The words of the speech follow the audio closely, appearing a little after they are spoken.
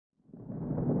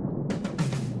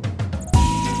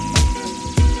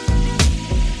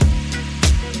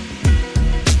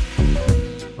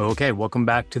Okay, welcome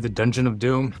back to the Dungeon of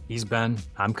Doom. He's Ben.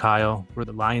 I'm Kyle. We're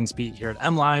the Lions Beat here at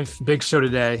MLive. Big show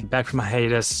today. Back from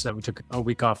hiatus. We took a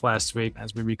week off last week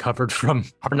as we recovered from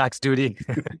Hard Knocks duty.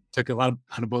 Took a lot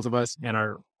out of both of us, and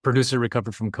our producer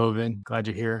recovered from COVID. Glad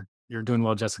you're here. You're doing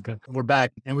well, Jessica. We're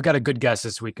back, and we got a good guest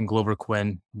this week in Glover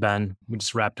Quin. Ben, we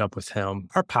just wrapped up with him.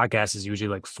 Our podcast is usually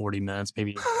like 40 minutes,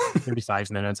 maybe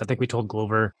 35 minutes. I think we told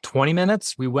Glover 20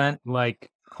 minutes. We went like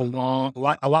a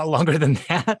lot longer than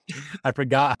that. I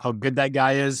forgot how good that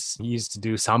guy is. He used to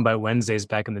do Soundbite Wednesdays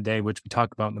back in the day, which we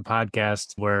talked about in the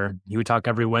podcast, where he would talk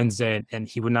every Wednesday and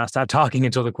he would not stop talking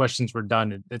until the questions were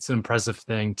done. It's an impressive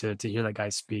thing to hear that guy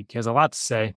speak. He has a lot to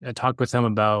say. I talked with him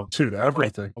about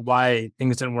everything. Why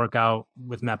things didn't work out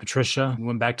with Matt Patricia. We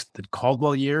went back to the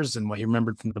Caldwell years and what he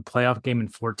remembered from the playoff game in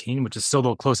 2014, which is still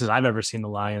the closest I've ever seen the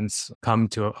Lions come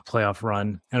to a playoff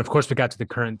run. And of course, we got to the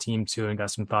current team too and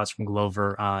got some thoughts from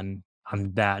Glover on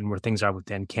that and where things are with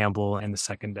Dan Campbell and the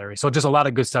secondary. So just a lot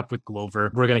of good stuff with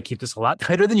Glover. We're going to keep this a lot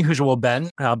tighter than usual, Ben.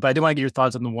 But I do want to get your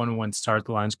thoughts on the 1-1 start.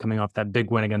 The Lions coming off that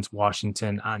big win against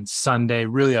Washington on Sunday.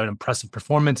 Really an impressive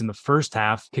performance in the first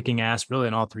half, kicking ass really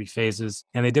in all three phases.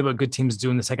 And they did what good teams do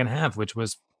in the second half, which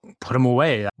was put them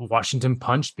away. Washington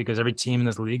punched because every team in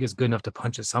this league is good enough to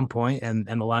punch at some point, and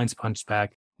the Lions punched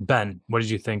back. Ben, what did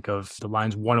you think of the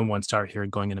Lions 1-1 start here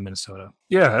going into Minnesota?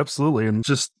 Yeah, absolutely. And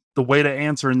just the way to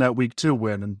answer in that week 2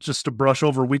 win. And just to brush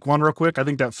over week 1 real quick, I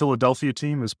think that Philadelphia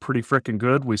team is pretty freaking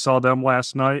good. We saw them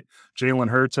last night. Jalen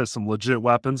Hurts has some legit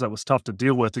weapons that was tough to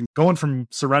deal with. And going from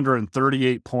surrendering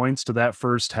 38 points to that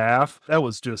first half, that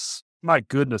was just, my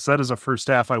goodness, that is a first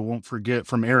half I won't forget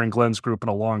from Aaron Glenn's group in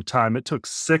a long time. It took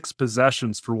 6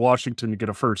 possessions for Washington to get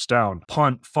a first down.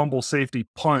 Punt, fumble, safety,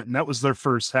 punt, and that was their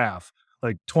first half.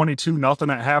 Like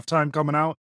 22-0 at halftime coming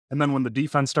out. And then when the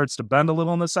defense starts to bend a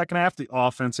little in the second half, the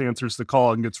offense answers the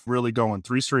call and gets really going.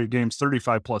 3 straight games,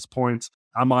 35-plus points.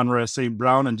 Amon-Ra St.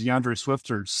 Brown and DeAndre Swift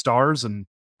are stars, and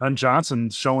Ben Johnson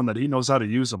showing that he knows how to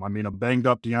use them. I mean, a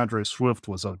banged-up DeAndre Swift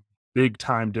was a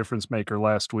big-time difference maker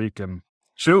last week. And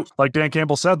shoot, like Dan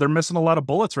Campbell said, they're missing a lot of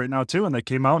bullets right now, too, and they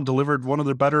came out and delivered one of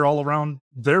their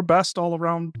best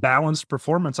all-around balanced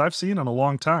performance I've seen in a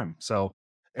long time. So,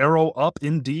 arrow up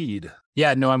indeed.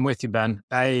 Yeah, no, I'm with you, Ben.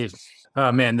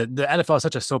 Oh man, the NFL is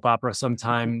such a soap opera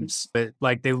sometimes. But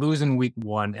like they lose in week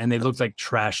 1 and they look like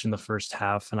trash in the first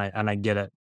half, and I get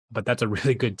it. But that's a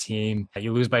really good team.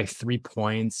 You lose by 3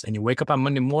 points and you wake up on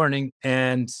Monday morning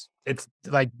and it's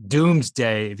like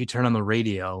doomsday if you turn on the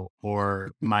radio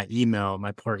or my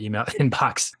poor email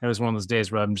inbox. It was one of those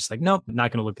days where I'm just like, nope,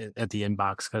 not going to look at the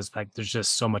inbox because like there's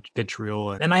just so much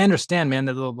vitriol. And I understand, man,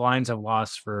 that the Lions have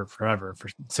lost for forever, for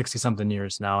 60 something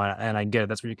years now. And I get it.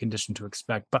 That's what you're conditioned to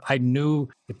expect. But I knew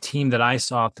the team that I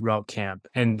saw throughout camp.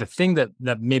 And the thing that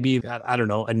maybe, I don't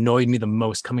know, annoyed me the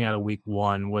most coming out of week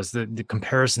 1 was the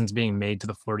comparisons being made to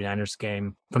the 49ers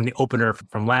game from the opener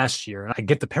from last year. And I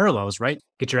get the parallels, right?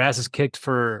 Get your asses kicked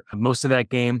for most of that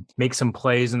game, make some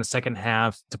plays in the second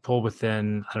half to pull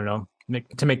within, I don't know,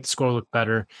 to make the score look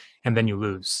better, and then you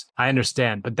lose. I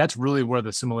understand, but that's really where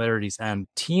the similarities end.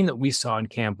 Team that we saw in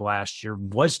camp last year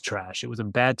was trash. It was a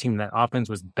bad team. That offense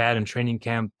was bad in training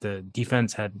camp. The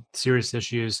defense had serious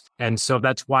issues. And so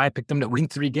that's why I picked them to win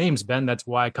 3 games, Ben. That's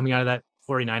why coming out of that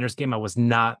 49ers game, I was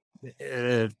not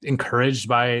encouraged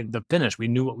by the finish. We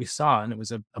knew what we saw, and it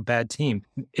was a bad team.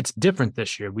 It's different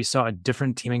this year. We saw a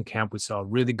different team in camp. We saw a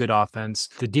really good offense.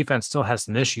 The defense still has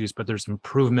some issues, but there's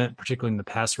improvement, particularly in the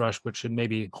pass rush, which should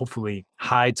maybe hopefully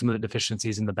hide some of the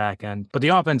deficiencies in the back end. But the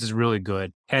offense is really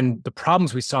good. And the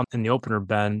problems we saw in the opener,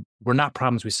 Ben, were not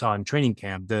problems we saw in training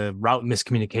camp. The route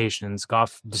miscommunications,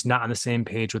 Goff just not on the same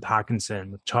page with Hawkinson,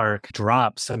 with Chark,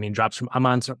 drops from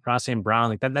Amon-Ra St. Brown.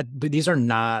 Like that, these are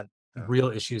not real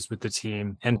issues with the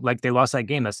team. And like they lost that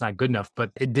game, that's not good enough, but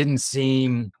it didn't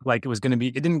seem like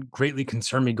it didn't greatly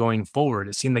concern me going forward.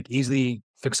 It seemed like easily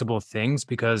fixable things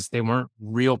because they weren't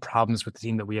real problems with the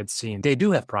team that we had seen. They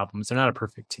do have problems. They're not a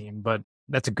perfect team, but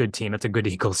that's a good team. That's a good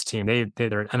Eagles team.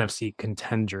 They're an NFC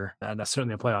contender. That's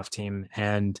certainly a playoff team.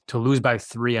 And to lose by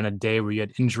 3 on a day where you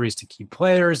had injuries to key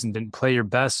players and didn't play your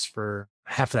best for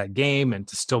half of that game and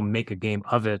to still make a game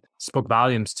of it spoke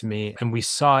volumes to me. And we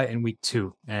saw it in week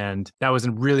 2. And that was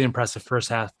a really impressive first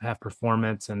half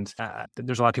performance. And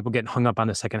there's a lot of people getting hung up on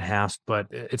the second half, but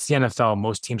it's the NFL.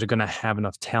 Most teams are going to have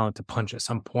enough talent to punch at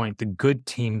some point. The good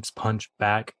teams punch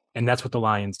back. And that's what the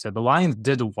Lions did. The Lions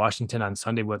did to Washington on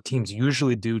Sunday what teams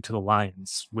usually do to the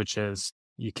Lions, which is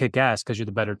you kick ass because you're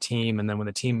the better team. And then when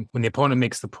the opponent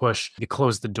makes the push, you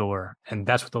close the door. And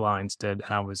that's what the Lions did.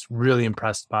 And I was really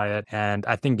impressed by it. And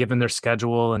I think given their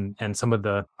schedule and some of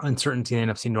the uncertainty in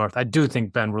the NFC North, I do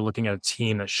think, Ben, we're looking at a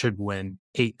team that should win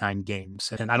 8-9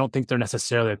 games. And I don't think they're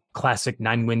necessarily a classic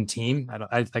 9-win team.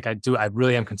 I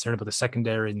really am concerned about the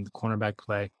secondary and the cornerback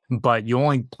play, but you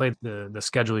only play the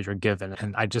schedule you're given.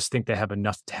 And I just think they have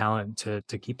enough talent to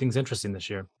keep things interesting this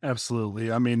year.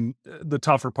 Absolutely. I mean, the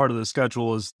tougher part of the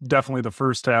schedule is definitely the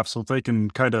first half. So if they can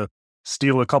kind of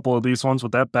steal a couple of these ones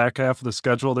with that back half of the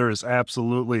schedule, there is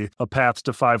absolutely a path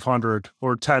to 500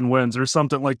 or 10 wins or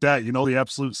something like that, the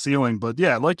absolute ceiling. But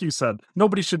yeah, like you said,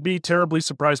 nobody should be terribly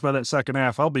surprised by that second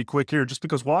half. I'll be quick here just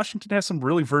because Washington has some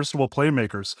really versatile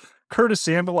playmakers. Curtis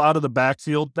Samuel out of the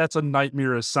backfield, that's a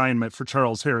nightmare assignment for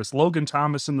Charles Harris. Logan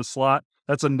Thomas in the slot,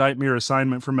 that's a nightmare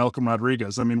assignment for Malcolm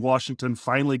Rodriguez. I mean, Washington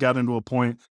finally got into a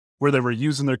point where they were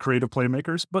using their creative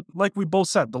playmakers. But like we both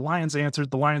said, the Lions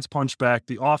answered, the Lions punched back,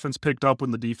 the offense picked up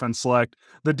when the defense slacked,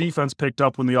 the defense picked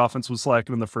up when the offense was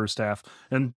slacking in the first half.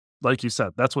 And like you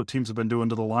said, that's what teams have been doing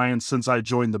to the Lions since I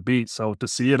joined the beat. So to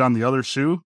see it on the other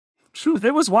shoe,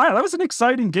 it was wild. That was an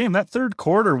exciting game. That third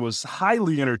quarter was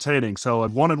highly entertaining. So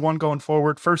 1-1 going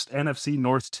forward, first NFC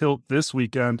North tilt this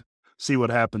weekend. See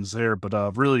what happens there, but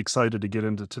really excited to get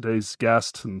into today's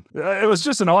guest. And it was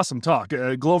just an awesome talk.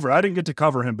 Glover, I didn't get to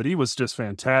cover him, but he was just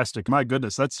fantastic. My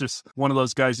goodness, that's just one of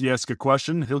those guys, you ask a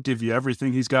question, he'll give you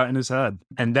everything he's got in his head.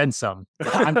 And then some.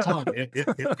 I'm telling you,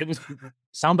 it was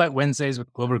Soundbite Wednesdays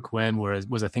with Glover Quin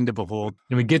was a thing to behold.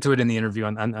 And we get to it in the interview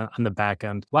on the back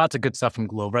end. Lots of good stuff from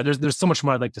Glover. There's so much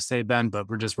more I'd like to say, Ben, but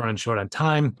we're just running short on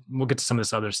time. We'll get to some of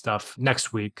this other stuff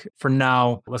next week. For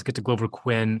now, let's get to Glover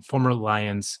Quin, former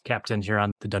Lions captain here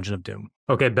on the Dungeon of Doom.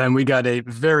 Okay, Ben, we got a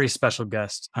very special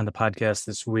guest on the podcast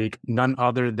this week, none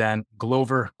other than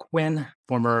Glover Quin,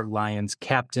 former Lions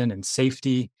captain and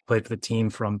safety, played for the team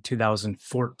from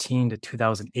 2014 to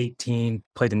 2018,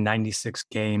 played in 96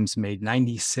 games, made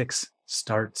 96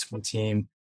 starts for the team,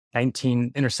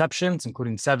 19 interceptions,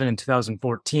 including 7 in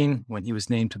 2014 when he was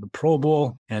named to the Pro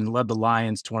Bowl, and led the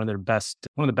Lions to one of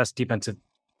the best defensive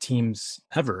teams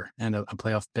ever and a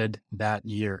playoff bid that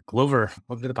year. Glover,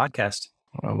 welcome to the podcast.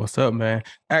 What's up, man?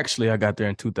 Actually, I got there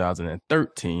in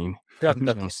 2013.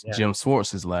 Jim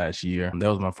Schwartz's last year. That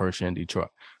was my first year in Detroit.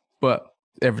 But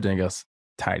everything else,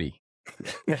 tidy.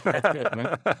 Good,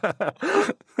 man.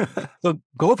 So,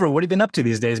 Glover, what have you been up to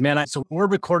these days, man? So we're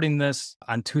recording this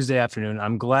on Tuesday afternoon.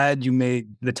 I'm glad you made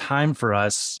the time for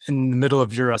us in the middle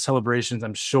of your celebrations,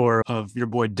 I'm sure, of your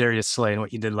boy Darius Slay and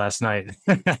what you did last night.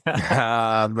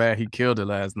 Man, he killed it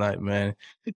last night, man.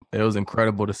 It was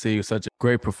incredible to see such a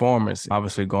great performance.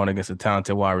 Obviously going against a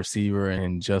talented wide receiver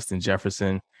and Justin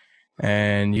Jefferson.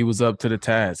 And he was up to the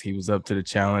task. He was up to the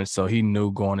challenge. So he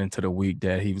knew going into the week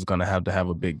that he was going to have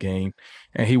a big game.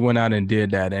 And he went out and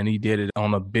did that. And he did it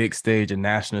on a big stage, a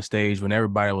national stage, when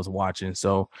everybody was watching.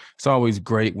 So it's always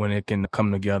great when it can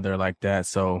come together like that.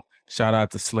 So shout out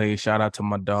to Slade. Shout out to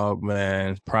my dog,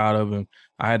 man. Proud of him.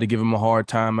 I had to give him a hard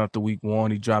time after week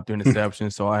 1. He dropped the interception.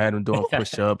 So I had him doing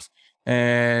push-ups.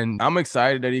 And I'm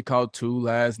excited that he caught 2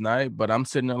 last night, but I'm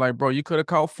sitting there like, bro, you could have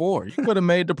caught 4. You could have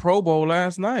made the Pro Bowl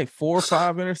last night. 4 or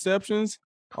 5 interceptions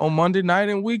on Monday night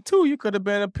in week 2. You could have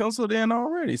been penciled in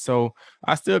already. So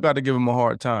I still got to give him a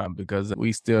hard time because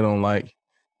we still don't like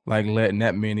letting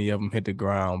that many of them hit the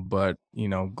ground. But,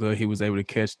 good he was able to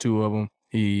catch 2 of them.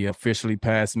 He officially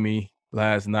passed me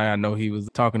last night. I know he was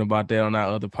talking about that on our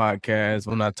other podcast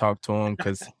when I talked to him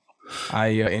because I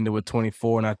ended with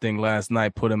 24, and I think last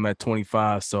night put him at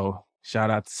 25. So shout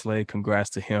out to Slade.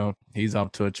 Congrats to him. He's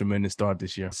off to a tremendous start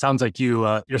this year. Sounds like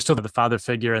you're still the father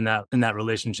figure in that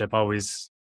relationship. Always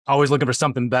looking for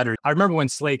something better. I remember when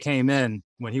Slade came in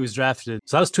when he was drafted.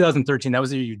 So that was 2013. That was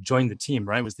the year you joined the team,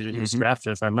 right? Was the year he was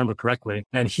drafted, if I remember correctly.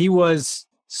 And he was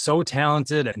so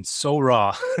talented and so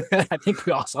raw. I think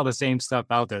we all saw the same stuff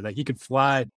out there, that he could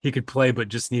fly, he could play, but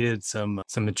just needed some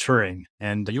maturing.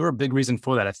 And you were a big reason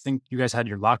for that. I think you guys had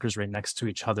your lockers right next to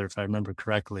each other, if I remember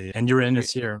correctly. And you were in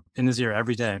his ear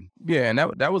every day. Yeah, and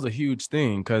that was a huge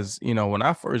thing because, when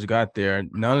I first got there,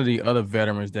 none of the other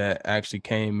veterans that actually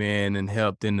came in and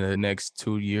helped in the next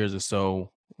 2 years or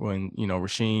so, when,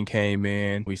 Rasheen came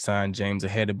in, we signed James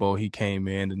Ahedibo, he came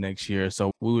in the next year.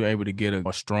 So we were able to get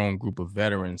a strong group of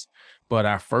veterans. But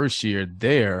our first year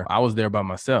there, I was there by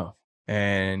myself.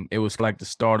 And it was like the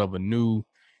start of a new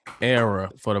era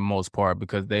for the most part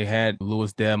because they had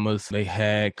Louis Demas, they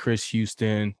had Chris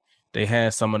Houston, they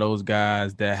had some of those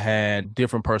guys that had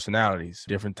different personalities,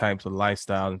 different types of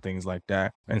lifestyles and things like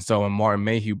that. And so when Martin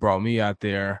Mayhew brought me out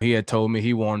there, he had told me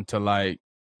he wanted to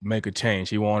make a change.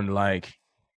 He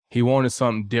wanted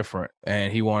something different,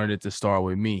 and he wanted it to start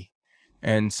with me.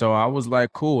 And so I was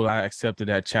like, cool. I accepted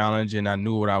that challenge, and I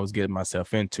knew what I was getting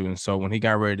myself into. And so when he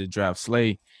got ready to draft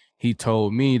Slade, he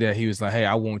told me that he was like, hey,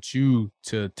 I want you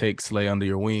to take Slay under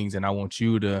your wings and I want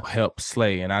you to help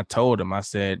Slay. And I told him, I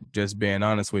said, just being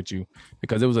honest with you,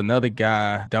 because there was another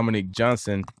guy, Dominic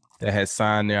Johnson, that had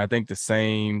signed there, I think the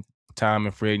same time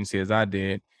in free agency as I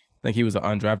did. I think he was an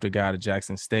undrafted guy to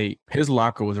Jackson State. His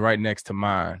locker was right next to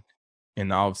mine in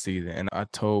the offseason. And I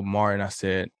told Martin, I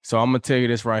said, so I'm going to tell you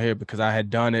this right here because I had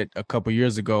done it a couple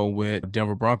years ago with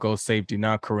Denver Broncos safety,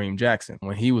 now Kareem Jackson,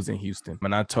 when he was in Houston.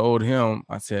 And I told him,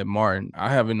 I said, Martin, I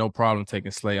have no problem taking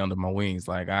Slay under my wings.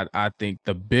 Like, I think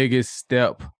the biggest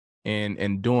step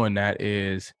in doing that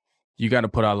is you got to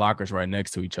put our lockers right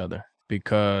next to each other,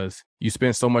 because you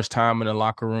spend so much time in the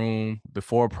locker room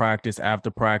before practice, after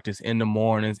practice, in the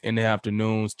mornings, in the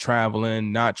afternoons,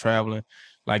 traveling, not traveling.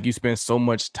 Like, you spend so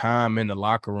much time in the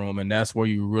locker room, and that's where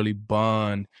you really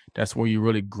bond. That's where you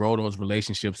really grow those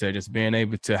relationships there, just being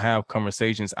able to have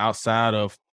conversations outside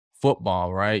of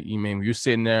football, right? You mean, you're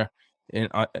sitting there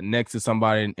next to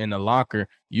somebody in the locker,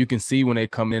 you can see when they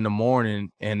come in the morning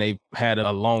and they've had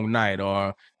a long night,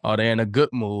 or are they in a good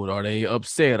mood, or they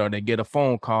upset, or they get a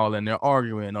phone call and they're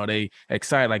arguing, or they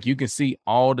excited. Like, you can see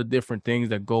all the different things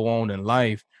that go on in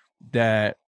life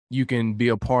that you can be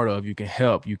a part of, you can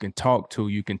help, you can talk to,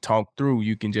 you can talk through,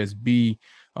 you can just be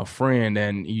a friend,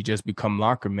 and you just become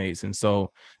locker mates. And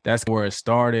so that's where it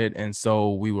started. And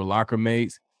so we were locker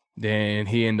mates. Then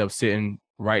he ended up sitting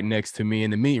right next to me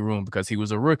in the meeting room because he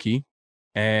was a rookie.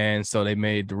 And so they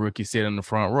made the rookie sit in the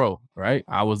front row, right?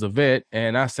 I was a vet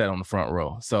and I sat on the front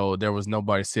row. So there was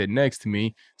nobody sitting next to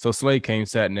me. So Slay came,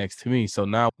 sat next to me. So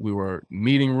now we were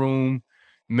meeting room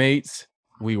mates.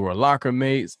 We were locker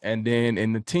mates. And then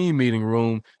in the team meeting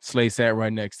room, Slay sat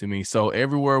right next to me. So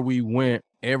everywhere we went,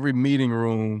 every meeting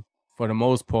room, for the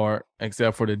most part,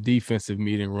 except for the defensive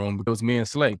meeting room, it was me and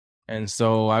Slay. And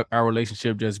so our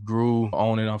relationship just grew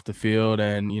on and off the field.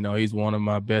 And, you know, he's one of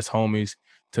my best homies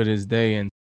to this day.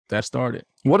 And that started.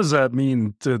 What does that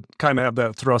mean to kind of have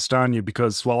that thrust on you?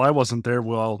 Because while I wasn't there,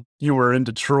 while you were in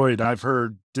Detroit, I've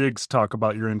heard Diggs talk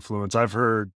about your influence. I've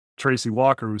heard Tracy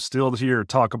Walker, who's still here,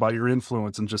 talk about your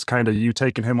influence and just kind of you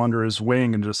taking him under his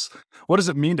wing. And just what does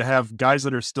it mean to have guys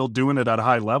that are still doing it at a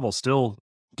high level, still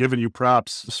giving you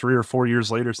props 3 or 4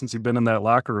 years later since you've been in that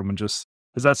locker room? And just,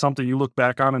 is that something you look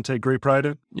back on and take great pride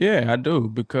in? Yeah, I do,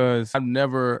 because I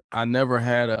never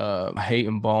had a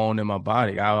hating bone in my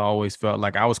body. I always felt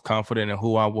like I was confident in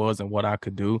who I was and what I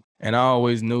could do. And I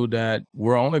always knew that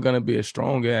we're only going to be as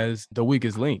strong as the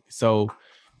weakest link. So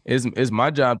it's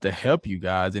my job to help you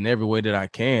guys in every way that I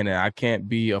can. And I can't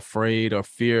be afraid or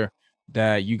fear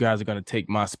that you guys are going to take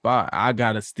my spot. I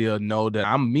got to still know that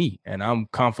I'm me and I'm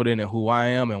confident in who I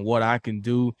am and what I can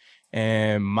do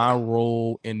and my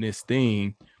role in this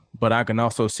thing. But I can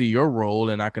also see your role,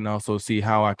 and I can also see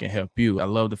how I can help you. I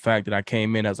love the fact that I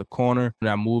came in as a corner and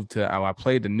I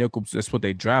played the nickel. That's what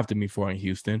they drafted me for in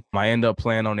Houston. I ended up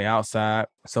playing on the outside.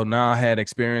 So now I had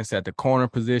experience at the corner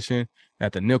position,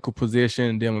 at the nickel position.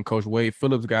 And then when Coach Wade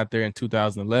Phillips got there in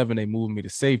 2011, they moved me to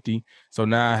safety. So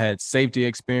now I had safety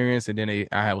experience, and then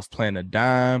I was playing a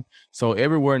dime. So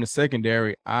everywhere in the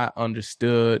secondary, I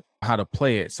understood how to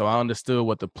play it. So I understood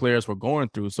what the players were going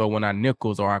through. So when our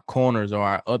nickels or our corners or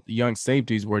our young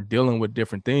safeties were dealing with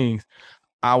different things,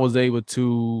 I was able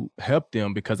to help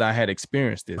them because I had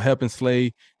experienced it. Helping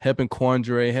Slay, helping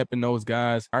Quandre, helping those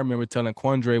guys. I remember telling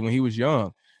Quandre when he was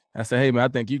young, I said, hey, man, I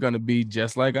think you're going to be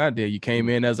just like I did. You came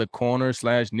in as a corner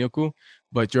 / nickel,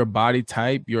 but your body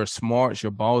type, your smarts,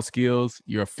 your ball skills,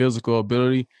 your physical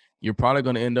ability, you're probably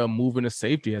going to end up moving to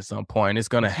safety at some point. It's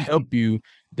going to help you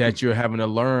that you're having to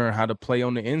learn how to play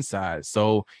on the inside.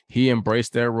 So he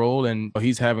embraced that role, and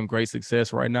he's having great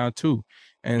success right now too.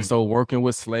 And so working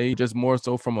with Slade, just more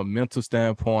so from a mental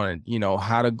standpoint, you know,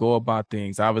 how to go about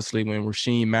things. Obviously, when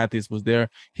Rasheem Mathis was there,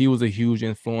 he was a huge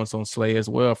influence on Slade as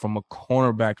well from a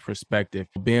cornerback perspective.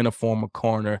 Being a former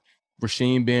corner,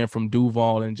 Rasheem being from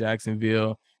Duval in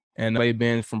Jacksonville, and Slade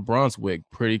being from Brunswick,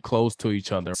 pretty close to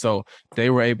each other. So they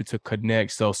were able to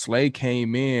connect. So Slade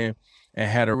came in and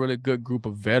had a really good group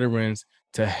of veterans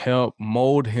to help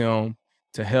mold him,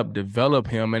 to help develop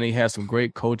him. And he had some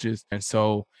great coaches. And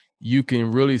so you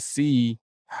can really see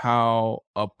how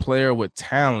a player with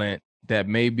talent that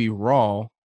may be raw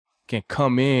can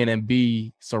come in and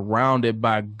be surrounded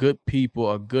by good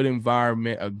people, a good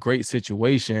environment, a great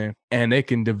situation, and they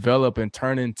can develop and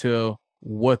turn into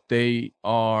what they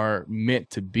are meant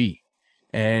to be.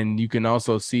 And you can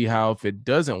also see how if it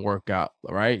doesn't work out,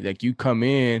 right? Like you come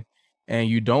in and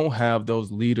you don't have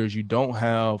those leaders, you don't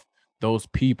have those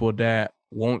people that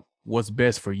want what's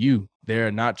best for you.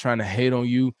 They're not trying to hate on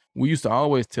you. We used to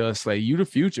always tell us, like, you the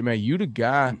future, man. You the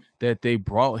guy that they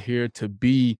brought here to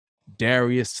be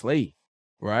Darius Slade.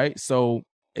 right? So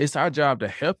it's our job to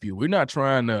help you. We're not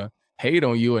trying to hate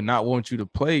on you and not want you to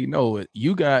play. No,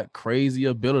 you got crazy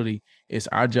ability. It's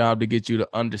our job to get you to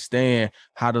understand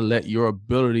how to let your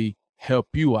ability help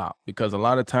you out. Because a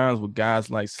lot of times with guys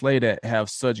like Slay that have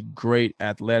such great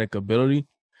athletic ability,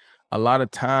 a lot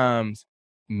of times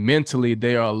mentally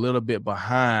they are a little bit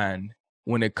behind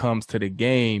when it comes to the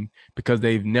game because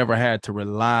they've never had to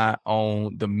rely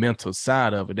on the mental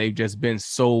side of it. They've just been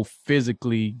so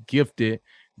physically gifted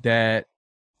that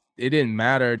it didn't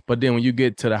matter. But then when you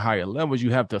get to the higher levels, you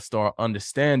have to start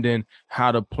understanding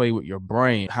how to play with your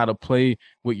brain, how to play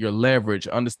with your leverage,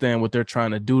 understand what they're trying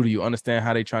to do to you, understand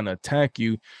how they're trying to attack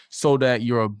you so that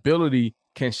your ability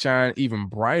can shine even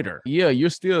brighter. Yeah, you're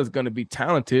still going to be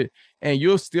talented and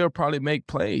you'll still probably make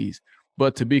plays.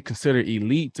 But to be considered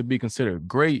elite, to be considered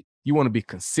great, you want to be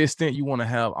consistent. You want to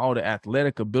have all the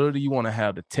athletic ability. You want to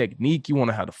have the technique. You want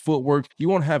to have the footwork. You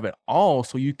want to have it all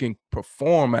so you can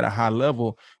perform at a high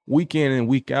level week in and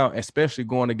week out, especially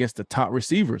going against the top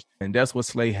receivers. And that's what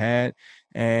Slay had.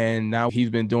 And now he's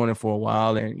been doing it for a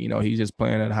while and, he's just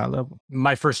playing at a high level.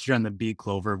 My first year on the beat,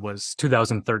 Glover, was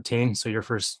 2013. So your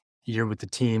first year with the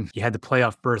team. You had the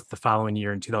playoff berth the following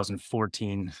year in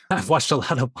 2014. I've watched a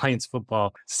lot of Lions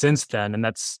football since then, and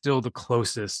that's still the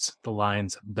closest the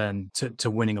Lions have been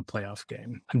to winning a playoff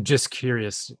game. I'm just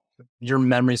curious, your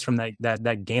memories from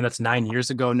that game. That's 9 years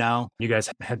ago now. You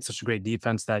guys had such a great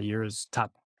defense that year. Is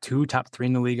top 2, top 3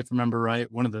 in the league, if I remember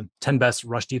right. One of the 10 best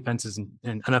rush defenses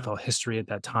in NFL history at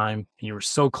that time. And you were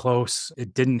so close.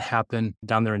 It didn't happen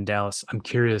down there in Dallas. I'm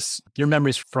curious, your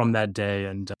memories from that day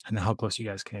and how close you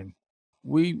guys came.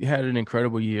 We had an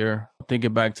incredible year.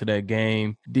 Thinking back to that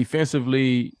game,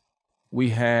 defensively, we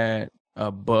had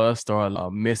a bust or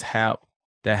a mishap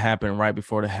that happened right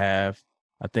before the half.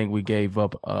 I think we gave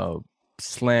up a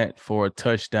slant for a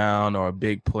touchdown or a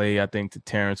big play, I think, to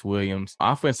Terrence Williams.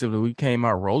 Offensively, we came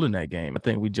out rolling that game. I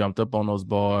think we jumped up on those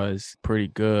boys pretty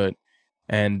good.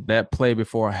 And that play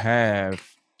before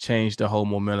half changed the whole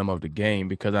momentum of the game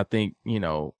because I think, and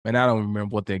I don't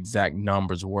remember what the exact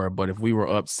numbers were, but if we were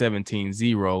up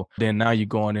 17-0, then now you're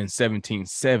going in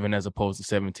 17-7 as opposed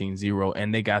to 17-0,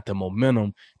 and they got the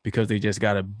momentum because they just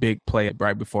got a big play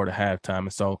right before the halftime.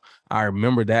 And so I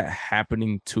remember that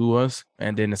happening to us.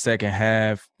 And then the second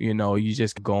half, you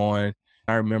just going.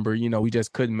 I remember, we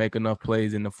just couldn't make enough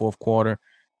plays in the fourth quarter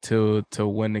to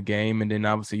win the game. And then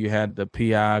obviously you had the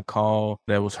PI call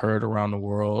that was heard around the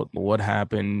world. What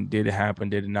happened? Did it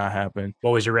happen? Did it not happen? What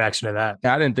was your reaction to that?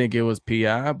 I didn't think it was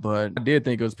PI, but I did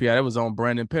think it was PI. It was on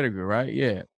Brandon Pettigrew, right?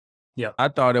 Yeah. Yeah. I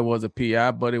thought it was a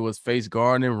PI, but it was face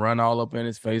guarding, run all up in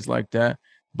his face like that.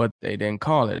 But they didn't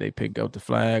call it. They picked up the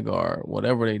flag or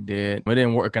whatever they did. It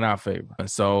didn't work in our favor.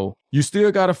 And so you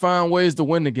still got to find ways to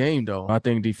win the game, though. I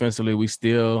think defensively we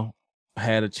still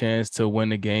had a chance to win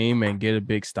the game and get a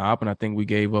big stop. And I think we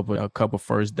gave up a couple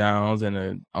first downs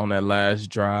and on that last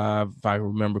drive, if I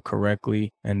remember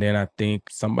correctly. And then I think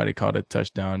somebody caught a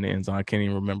touchdown in the end zone. I can't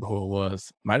even remember who it was.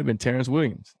 Might have been Terrence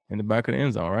Williams in the back of the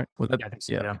end zone, right? Was that? Yeah, I think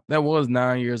so, yeah. That was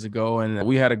 9 years ago. And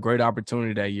we had a great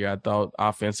opportunity that year. I thought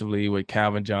offensively with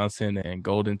Calvin Johnson and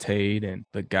Golden Tate and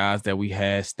the guys that we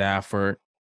had, Stafford,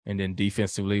 and then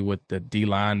defensively with the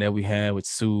D-line that we had with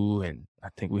Sue, and I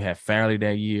think we had Fairley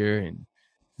that year, and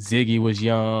Ziggy was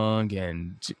young,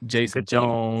 and Jason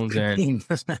Jones, and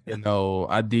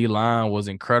our D-line was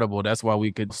incredible. That's why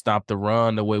we could stop the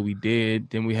run the way we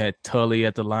did. Then we had Tully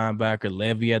at the linebacker,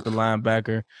 Levy at the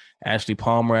linebacker, Ashley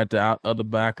Palmer at the other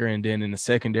backer, and then in the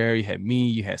secondary, you had me,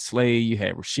 you had Slade, you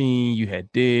had Rasheen, you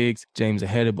had Diggs, James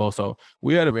Ahedibo. So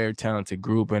we had a very talented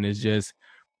group, and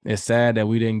it's sad that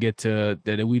we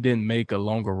didn't make a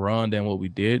longer run than what we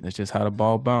did. It's just how the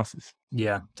ball bounces.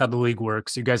 Yeah, it's how the league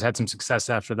works. You guys had some success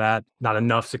after that, not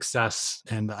enough success.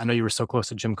 And I know you were so close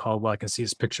to Jim Caldwell. I can see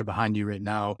his picture behind you right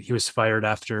now. He was fired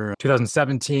after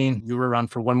 2017. You were around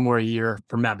for one more year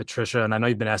for Matt Patricia. And I know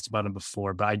you've been asked about him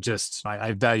before, but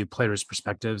I value players'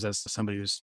 perspectives as somebody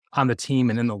who's on the team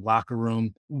and in the locker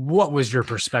room. What was your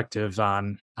perspective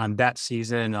on that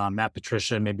season, on Matt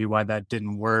Patricia, maybe why that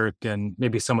didn't work, and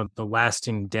maybe some of the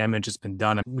lasting damage that's been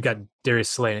done? We got Darius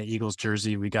Slay in an Eagles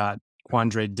jersey. We got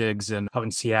Quandre Diggs out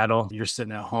in Seattle. You're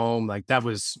sitting at home. Like, that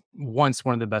was once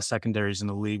one of the best secondaries in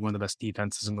the league, one of the best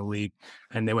defenses in the league.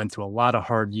 And they went through a lot of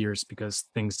hard years because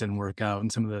things didn't work out and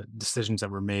some of the decisions that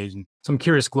were made. And so I'm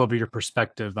curious, Glover, your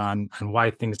perspective on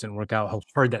why things didn't work out, how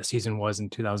hard that season was in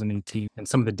 2018, and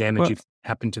some of the damage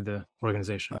happened to the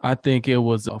organization. I think it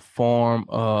was a form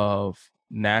of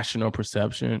national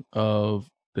perception of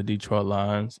the Detroit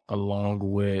Lions, along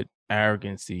with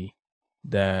arrogancy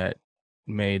that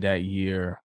made that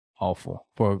year awful.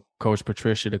 For Coach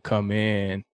Patricia to come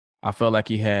in I felt like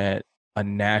he had a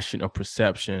national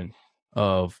perception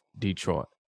of Detroit,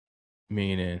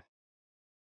 meaning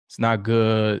it's not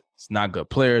good. It's not good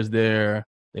players there.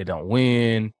 They don't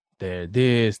win. They're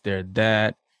this, they're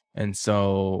that. And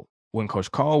so when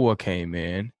Coach Caldwell came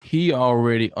in, he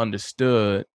already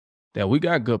understood that we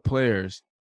got good players.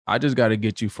 I just got to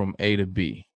get you from A to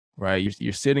B, right?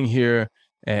 You're sitting here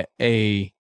at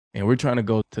A, and we're trying to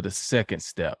go to the second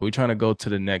step. We're trying to go to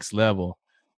the next level.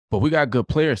 But we got good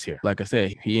players here. Like I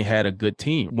said, he had a good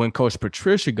team. When Coach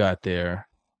Patricia got there,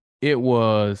 it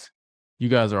was, you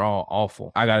guys are all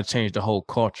awful. I got to change the whole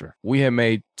culture. We had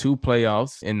made 2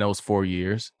 playoffs in those 4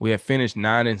 years. We had finished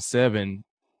 9-7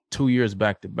 2 years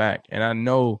back to back. And I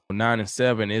know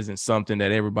 9-7 isn't something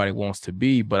that everybody wants to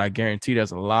be, but I guarantee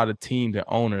there's a lot of teams and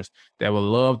owners that would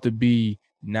love to be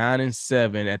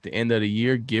 9-7 at the end of the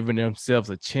year, giving themselves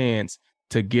a chance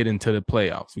to get into the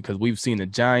playoffs, because we've seen the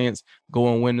Giants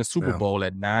go and win the Super Bowl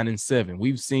at 9-7.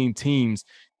 We've seen teams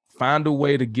find a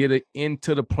way to get it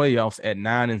into the playoffs at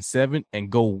 9-7 and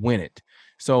go win it.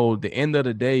 So the end of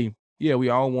the day, yeah, we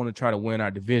all want to try to win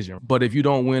our division. But if you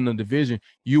don't win the division,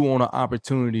 you want an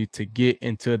opportunity to get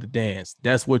into the dance.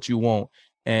 That's what you want.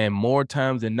 And more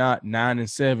times than not,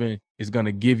 9-7 is going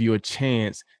to give you a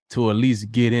chance to at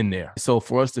least get in there. So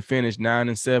for us to finish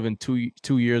 9-7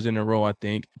 two years in a row, I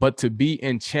think, but to be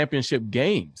in championship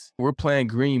games, we're playing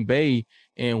Green Bay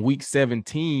in week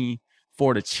 17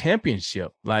 for the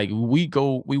championship. Like we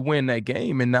win that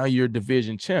game, and now you're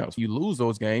division champs. You lose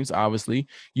those games, obviously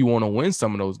you want to win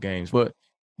some of those games, but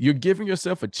you're giving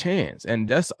yourself a chance, and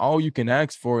that's all you can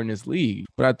ask for in this league.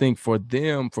 But I think for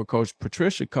them, for Coach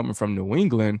Patricia coming from New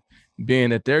England, being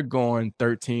that they're going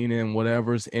 13 and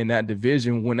whatever's in that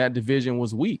division, when that division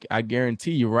was weak, I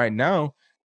guarantee you right now,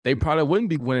 they probably wouldn't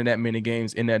be winning that many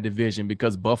games in that division,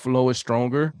 because Buffalo is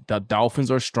stronger. The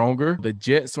Dolphins are stronger. The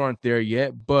Jets aren't there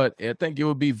yet, but I think it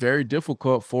would be very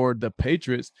difficult for the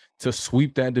Patriots to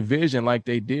sweep that division like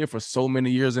they did for so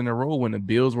many years in a row when the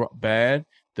Bills were bad,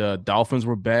 the Dolphins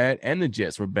were bad, and the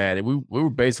Jets were bad. And we were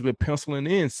basically penciling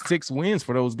in 6 wins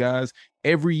for those guys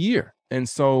every year. And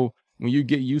so when you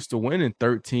get used to winning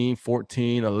 13,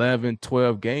 14, 11,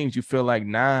 12 games, you feel like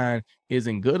 9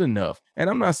 isn't good enough. And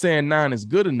I'm not saying 9 is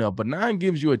good enough, but 9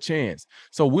 gives you a chance.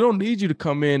 So we don't need you to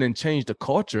come in and change the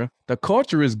culture. The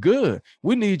culture is good.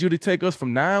 We need you to take us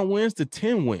from 9 wins to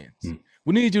 10 wins.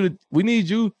 We need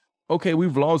you. Okay,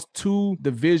 we've lost 2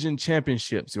 division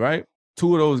championships, right?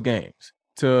 2 of those games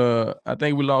to, I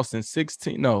think we lost in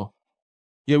 16. No.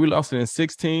 Yeah, we lost it in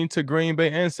 16 to Green Bay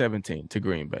and 17 to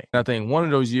Green Bay. I think one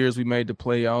of those years we made the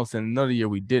playoffs, and another year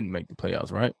we didn't make the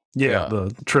playoffs, right? Yeah,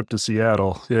 the trip to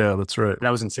Seattle. Yeah, that's right.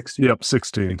 That was in 16. Yep,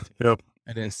 16. Yep.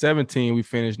 And then 17, we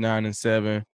finished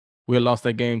 9-7. We had lost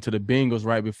that game to the Bengals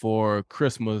right before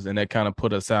Christmas, and that kind of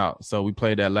put us out. So we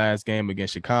played that last game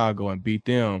against Chicago and beat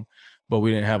them, but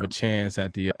we didn't have a chance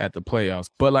at the playoffs.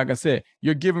 But like I said,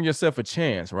 you're giving yourself a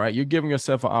chance, right? You're giving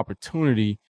yourself an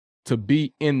opportunity to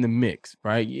be in the mix,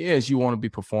 right? Yes, you want to be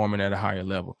performing at a higher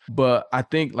level. But I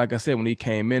think, like I said, when he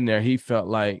came in there, he felt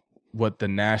like what the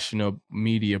national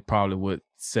media probably would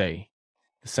say.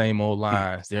 The same old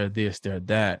lines, they're this, they're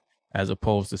that, as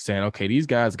opposed to saying, okay, these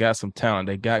guys got some talent.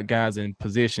 They got guys in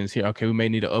positions here. Okay, we may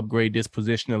need to upgrade this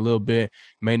position a little bit,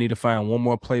 may need to find one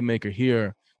more playmaker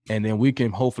here, and then we can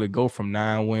hopefully go from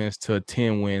 9 wins to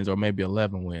 10 wins or maybe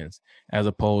 11 wins, as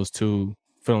opposed to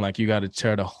feeling like you got to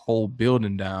tear the whole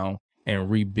building down and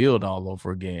rebuild all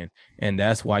over again. And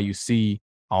that's why you see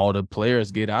all the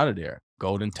players get out of there.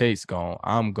 Golden Tate's gone.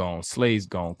 I'm gone. Slade's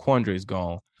gone. Quandre's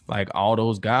gone. Like, all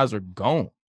those guys are gone,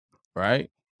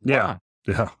 right? Yeah.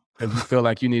 Why? Yeah. And you feel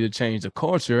like you need to change the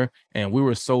culture. And we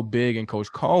were so big in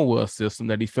Coach Caldwell's system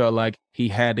that he felt like he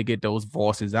had to get those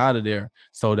voices out of there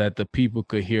so that the people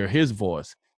could hear his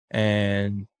voice.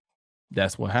 And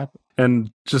that's what happened.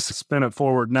 And just to spin it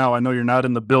forward now, I know you're not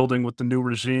in the building with the new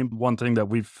regime. One thing that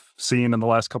we've seen in the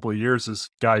last couple of years is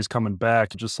guys coming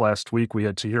back. Just last week, we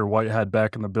had Tahir Whitehead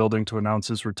back in the building to announce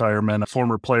his retirement.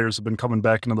 Former players have been coming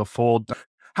back into the fold.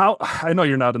 I know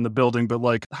you're not in the building, but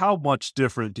like, how much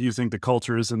different do you think the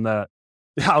culture is in that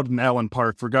out in Allen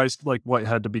Park for guys like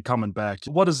Whitehead to be coming back?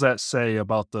 What does that say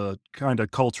about the kind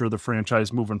of culture of the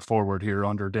franchise moving forward here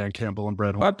under Dan Campbell and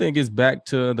Brett Holmes? I think it's back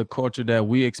to the culture that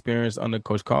we experienced under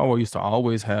Coach Caldwell. We used to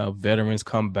always have veterans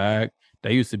come back.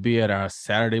 They used to be at our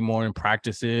Saturday morning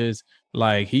practices.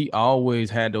 Like, he always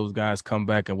had those guys come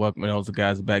back and welcome those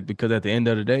guys back, because at the end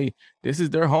of the day, this is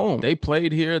their home. They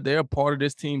played here. They're a part of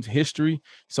this team's history.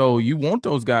 So you want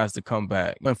those guys to come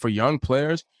back. And for young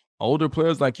players, older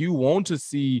players, like, you want to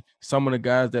see some of the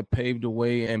guys that paved the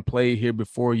way and played here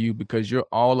before you, because you're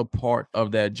all a part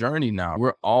of that journey now.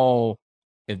 We're all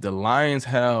if the Lions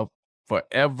have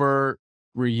forever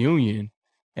reunion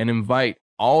and invite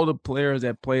all the players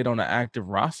that played on the active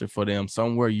roster for them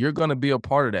somewhere, you're going to be a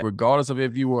part of that, regardless of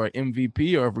if you were an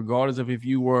MVP or regardless of if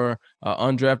you were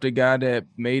an undrafted guy that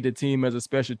made the team as a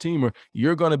special teamer.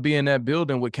 You're going to be in that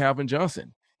building with Calvin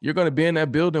Johnson. You're going to be in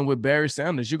that building with Barry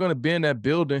Sanders. You're going to be in that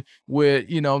building with,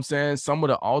 some of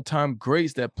the all-time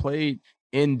greats that played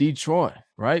in Detroit,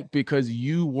 right? Because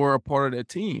you were a part of that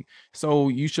team. So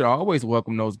you should always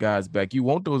welcome those guys back. You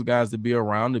want those guys to be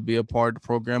around, to be a part of the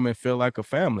program and feel like a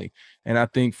family. And I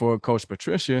think for Coach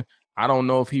Patricia, I don't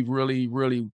know if he really,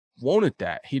 really wanted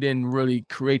that. He didn't really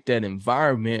create that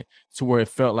environment to where it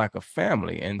felt like a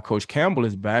family. And Coach Campbell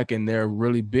is back, and they're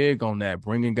really big on that,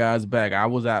 bringing guys back. I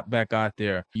was back out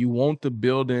there. You want the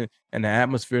building and the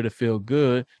atmosphere to feel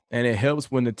good, and it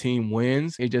helps when the team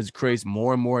wins. It just creates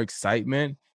more and more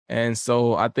excitement. And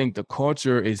so I think the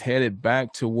culture is headed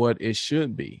back to what it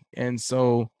should be. And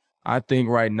so I think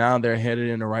right now they're headed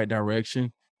in the right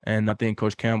direction. And I think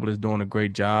Coach Campbell is doing a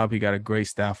great job. He got a great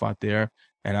staff out there.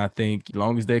 And I think as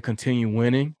long as they continue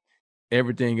winning,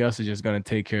 everything else is just going to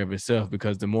take care of itself,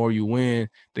 because the more you win,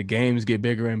 the games get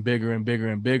bigger and bigger and bigger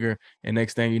and bigger. And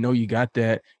next thing you know, you got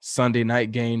that Sunday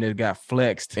night game that got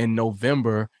flexed in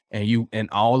November, and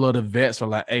all of the vets are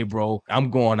like, hey, bro,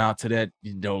 I'm going out to that,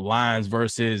 Lions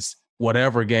versus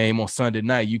whatever game on Sunday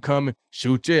night. You coming?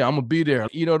 Shoot, yeah, I'm going to be there.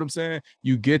 You know what I'm saying?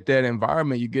 You get that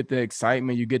environment, you get the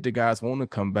excitement, you get the guys wanting to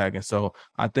come back. And so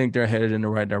I think they're headed in the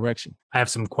right direction. I have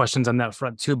some questions on that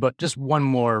front too, but just one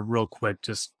more real quick,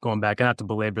 just going back. I don't have to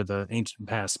belabor the ancient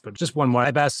past, but just one more.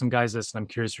 I've asked some guys this, and I'm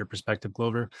curious your perspective,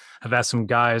 Glover. I've asked some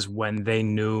guys when they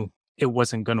knew it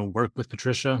wasn't going to work with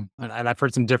Patricia, and I've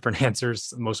heard some different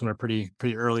answers. Most of them are pretty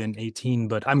early in 18,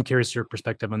 but I'm curious your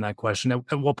perspective on that question.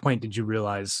 At what point did you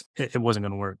realize it wasn't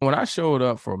going to work? When I showed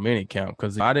up for mini camp,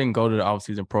 because I didn't go to the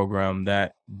offseason program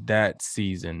that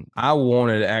season, I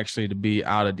wanted actually to be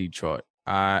out of Detroit.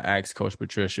 I asked Coach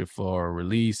Patricia for a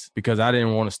release because I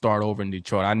didn't want to start over in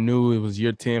Detroit. I knew it was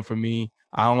year 10 for me.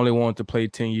 I only wanted to play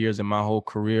 10 years in my whole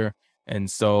career. And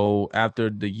so after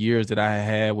the years that I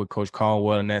had with Coach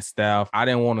Caldwell and that staff, I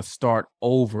didn't want to start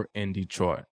over in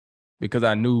Detroit because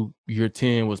I knew year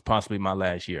 10 was possibly my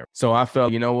last year. So I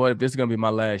felt, you know what, if this is going to be my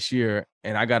last year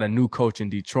and I got a new coach in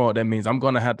Detroit, that means I'm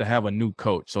going to have a new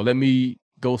coach. So let me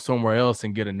go somewhere else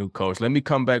and get a new coach. Let me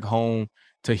come back home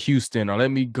to Houston, or let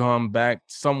me come back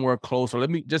somewhere close, or let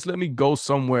me go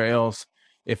somewhere else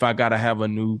if I got to have a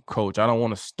new coach. I don't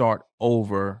want to start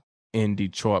over in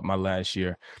Detroit my last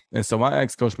year. And so I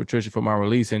asked Coach Patricia for my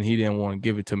release, and he didn't want to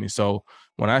give it to me. So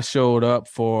when I showed up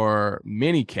for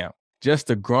mini camp, just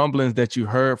the grumblings that you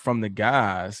heard from the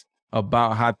guys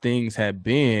about how things had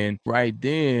been right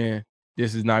then,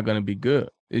 this is not going to be good.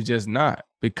 It's just not,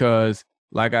 because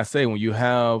like I say, when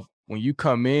you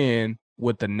come in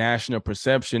with the national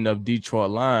perception of Detroit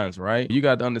Lions, right? You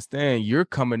got to understand you're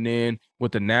coming in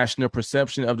with the national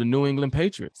perception of the New England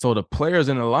Patriots. So the players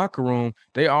in the locker room,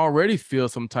 they already feel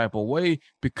some type of way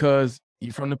because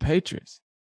you're from the Patriots.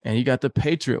 And you got the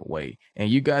Patriot way, and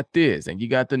you got this, and you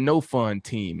got the no fun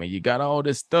team, and you got all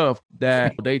this stuff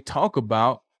that they talk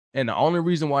about. And the only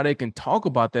reason why they can talk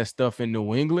about that stuff in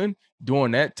New England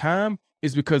during that time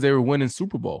is because they were winning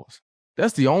Super Bowls.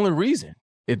 That's the only reason.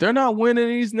 If they're not winning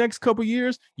these next couple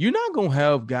years, you're not going to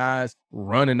have guys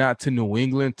running out to New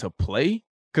England to play,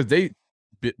 because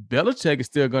Belichick is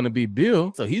still going to be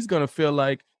Bill. So he's going to feel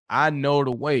like, I know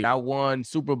the way. I won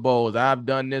Super Bowls. I've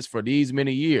done this for these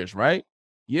many years, right?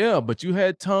 Yeah, but you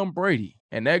had Tom Brady,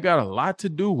 and that got a lot to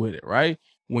do with it, right?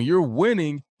 When you're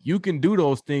winning, you can do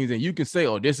those things, and you can say,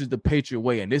 oh, this is the Patriot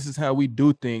way, and this is how we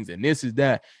do things, and this is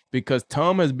that, because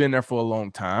Tom has been there for a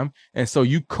long time, and so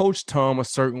you coach Tom a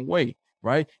certain way,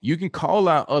 right? You can call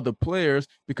out other players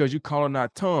because you're calling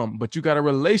out Tom, but you got a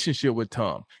relationship with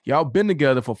Tom. Y'all been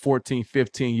together for 14,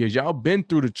 15 years. Y'all been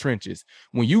through the trenches.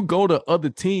 When you go to other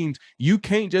teams, you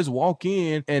can't just walk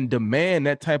in and demand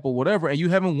that type of whatever, and you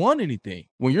haven't won anything.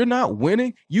 When you're not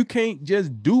winning, you can't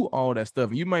just do all that stuff.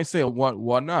 You might say,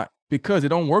 why not? Because it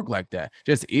don't work like that.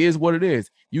 Just is what it is.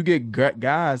 You get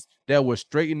guys that will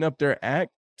straighten up their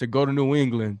act to go to New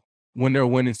England when they're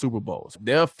winning Super Bowls.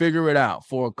 They'll figure it out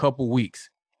for a couple weeks.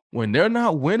 When they're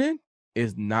not winning,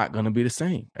 it's not going to be the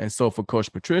same. And so for Coach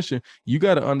Patricia, you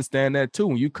got to understand that too.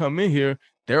 When you come in here,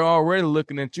 they're already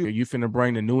looking at you. You finna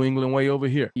bring the New England way over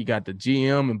here. You got the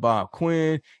GM and Bob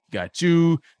Quinn. You got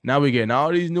you. Now we're getting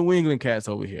all these New England cats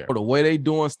over here. The way they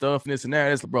doing stuff and this and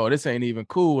that, bro, this ain't even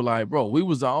cool. Like, bro, we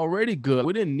was already good.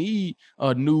 We didn't need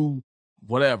a new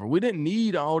whatever. We didn't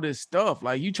need all this stuff.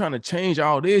 Like, you trying to change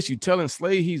all this. You telling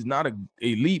Slade he's not an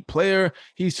elite player.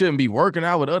 He shouldn't be working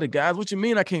out with other guys. What you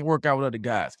mean I can't work out with other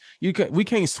guys? We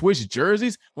can't switch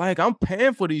jerseys. Like, I'm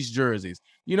paying for these jerseys.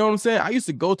 You know what I'm saying? I used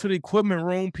to go to the equipment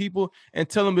room, people, and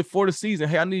tell them before the season,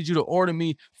 hey, I need you to order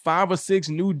me 5 or 6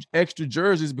 new extra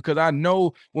jerseys because I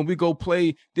know when we go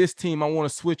play this team, I want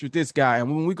to switch with this guy.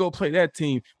 And when we go play that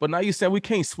team, but now you said we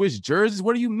can't switch jerseys.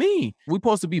 What do you mean? We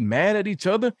supposed to be mad at each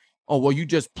other? Oh, well, you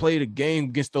just played a game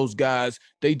against those guys.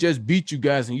 They just beat you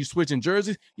guys and you switching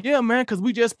jerseys? Yeah, man, because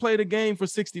we just played a game for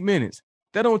 60 minutes.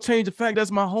 That don't change the fact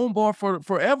that's my home bar for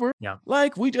forever. Yeah.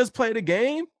 Like, we just played a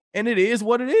game. And it is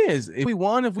what it is. If we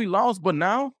won, if we lost, but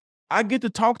now I get to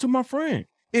talk to my friend.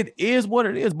 It is what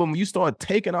it is. But when you start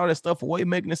taking all that stuff away,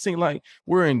 making it seem like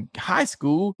we're in high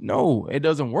school, no, it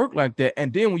doesn't work like that.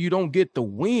 And then when you don't get the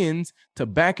wins to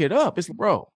back it up, it's like,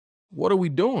 bro, what are we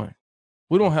doing?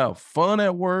 We don't have fun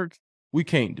at work. We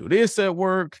can't do this at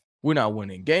work. We're not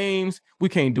winning games. We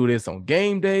can't do this on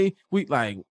game day.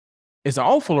 It's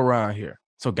awful around here.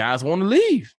 So guys want to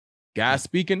leave. Guys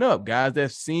speaking up. Guys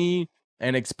that seen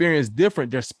and experience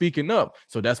different, they're speaking up.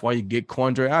 So that's why you get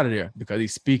Quandre out of there, because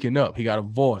he's speaking up. He got a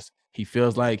voice. He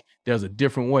feels like there's a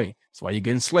different way. That's why you're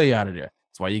getting Slay out of there.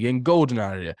 That's why you're getting Golden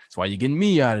out of there. That's why you're getting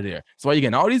me out of there. That's why you're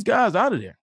getting all these guys out of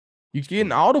there. You're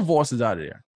getting all the voices out of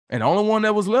there. And the only one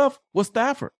that was left was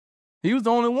Stafford. He was the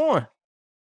only one.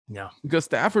 Yeah. Because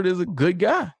Stafford is a good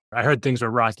guy. I heard things were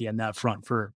rocky on that front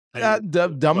for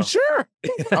I'm sure.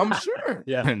 I'm sure.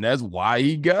 Yeah. And that's why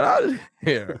he got out of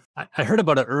here. I heard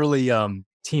about an early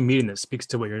team meeting that speaks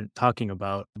to what you're talking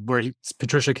about, where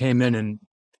Patricia came in and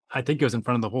I think it was in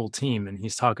front of the whole team. And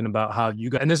he's talking about how you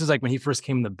guys, and this is like when he first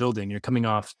came in the building, you're coming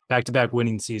off back-to-back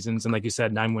winning seasons. And like you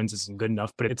said, 9 wins isn't good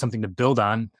enough, but it's something to build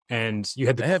on. And you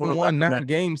had They haven't won 9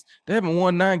 games. They haven't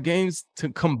won 9 games to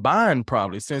combine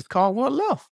probably since Caldwell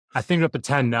left. I think we're up to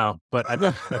 10 now, but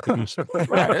that could be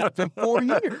right, it's been 4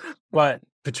 years. But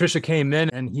Patricia came in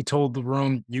and he told the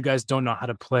room, you guys don't know how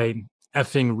to play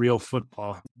effing real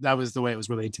football. That was the way it was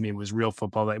relayed to me, was real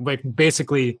football. Like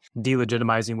basically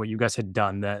delegitimizing what you guys had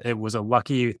done, that it was a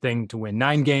lucky thing to win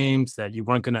 9 games, that you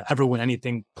weren't going to ever win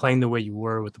anything playing the way you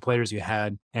were with the players you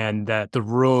had, and that the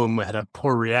room had a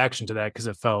poor reaction to that because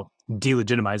it felt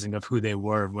delegitimizing of who they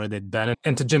were, where they'd been.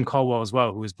 And to Jim Caldwell as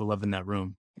well, who was beloved in that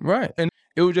room. Right. And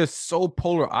it was just so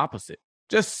polar opposite.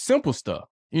 Just simple stuff.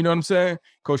 You know what I'm saying?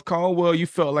 Coach Caldwell, you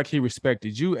felt like he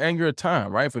respected you and your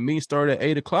time, right? If a meeting started at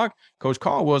 8 o'clock, Coach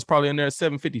Caldwell's probably in there at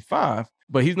 7:55,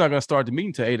 but he's not going to start the meeting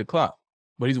until 8 o'clock.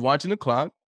 But he's watching the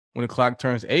clock. When the clock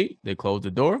turns 8, they close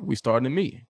the door. We start the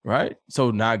meeting, right?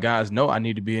 So now guys know I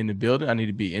need to be in the building. I need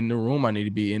to be in the room. I need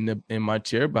to be in my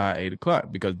chair by 8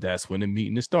 o'clock because that's when the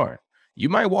meeting is starting. You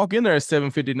might walk in there at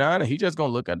 7:59 and he's just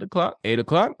going to look at the clock. 8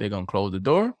 o'clock, they're going to close the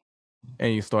door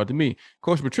and you start the meeting.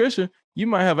 Coach Patricia, you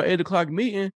might have an 8 o'clock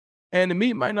meeting and the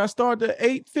meeting might not start at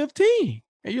 8:15.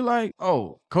 And you're like,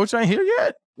 oh, coach ain't here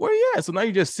yet? Where you at? So now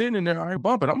you're just sitting in there, all right,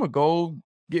 bumping. I'm going to go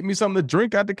get me something to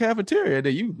drink out the cafeteria.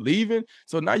 That you leaving.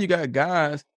 So now you got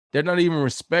guys, they're not even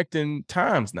respecting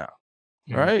times now,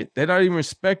 right? They're not even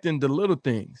respecting the little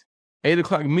things. 8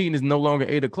 o'clock meeting is no longer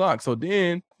 8 o'clock. So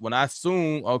then when I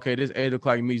assume, okay, this 8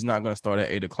 o'clock meeting is not going to start at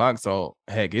 8 o'clock. So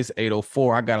heck, it's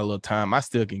 8:04. I got a little time. I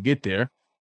still can get there.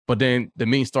 But then the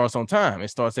meeting starts on time. It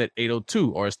starts at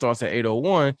 8:02 or it starts at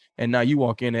 8:01. And now you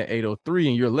walk in at 8:03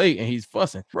 and you're late and he's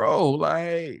fussing. Bro,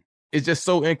 like, it's just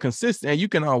so inconsistent. And you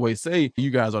can always say,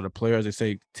 you guys are the players. They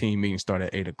say team meetings start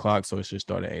at 8 o'clock. So it should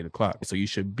start at 8 o'clock. So you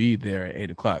should be there at 8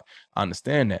 o'clock. I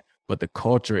understand that. But the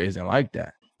culture isn't like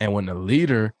that. And when the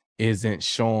leader isn't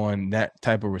showing that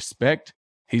type of respect,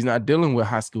 he's not dealing with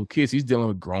high school kids. He's dealing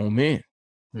with grown men.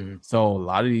 So a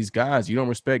lot of these guys, you don't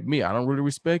respect me. I don't really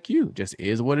respect you. Just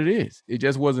is what it is. It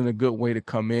just wasn't a good way to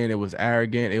come in. It was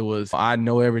arrogant. It was, I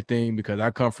know everything because I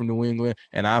come from New England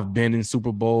and I've been in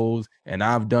Super Bowls and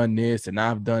I've done this and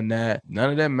I've done that.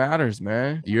 None of that matters,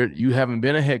 man. You haven't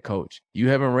been a head coach. You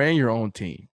haven't ran your own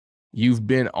team. You've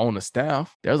been on the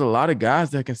staff. There's a lot of guys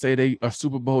that can say they are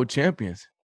Super Bowl champions,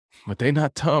 but they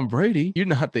not Tom Brady. You're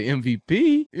not the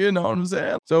MVP. You know what I'm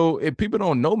saying? So if people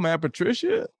don't know Matt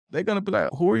Patricia, they're going to be like,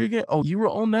 who are you again? Oh, you were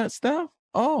on that staff?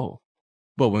 Oh.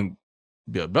 But when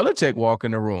Bill Belichick walk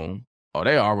in the room, oh,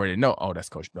 they already know, oh, that's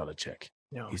Coach Belichick.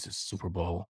 Yeah. He's a Super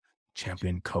Bowl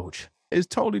champion coach. It's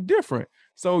totally different.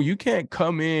 So you can't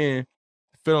come in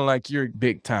feeling like you're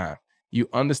big time. You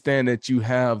understand that you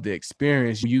have the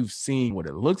experience. You've seen what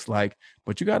it looks like,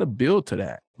 but you got to build to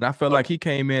that. And I felt like he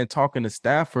came in talking to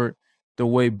Stafford the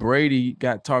way Brady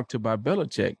got talked to by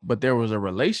Belichick, but there was a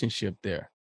relationship there,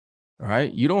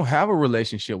 right? You don't have a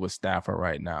relationship with Stafford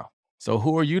right now. So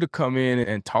who are you to come in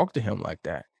and talk to him like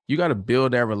that? You got to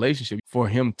build that relationship for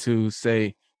him to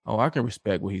say, oh, I can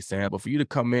respect what he's saying. But for you to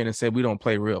come in and say we don't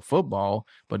play real football,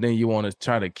 but then you want to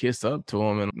try to kiss up to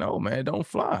him, and no, man, don't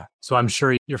fly. So I'm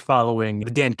sure you're following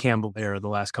the Dan Campbell era the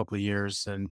last couple of years,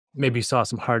 and maybe you saw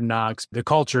some Hard Knocks. The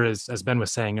culture is, as Ben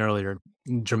was saying earlier,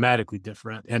 dramatically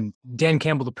different. And Dan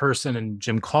Campbell, the person, and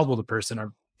Jim Caldwell, the person,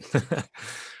 are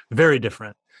very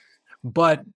different.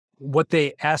 But what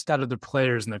they asked out of their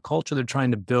players and the culture they're trying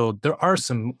to build, there are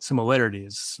some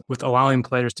similarities with allowing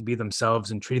players to be themselves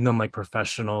and treating them like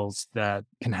professionals that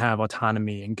can have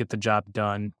autonomy and get the job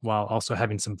done while also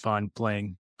having some fun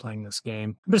playing this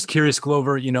game. I'm just curious,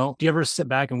 Glover, do you ever sit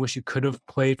back and wish you could have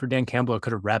played for Dan Campbell or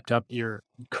could have wrapped up your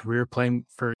career playing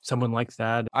for someone like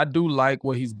that? I do like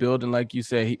what he's building. Like you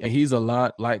said, he's a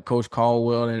lot like Coach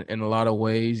Caldwell in a lot of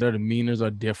ways. Their demeanors are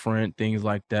different, things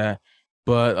like that.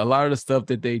 But a lot of the stuff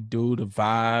that they do, the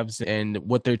vibes and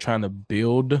what they're trying to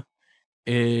build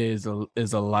is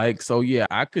alike. So, yeah,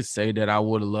 I could say that I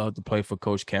would have loved to play for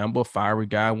Coach Campbell. Fiery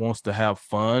guy, wants to have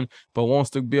fun, but wants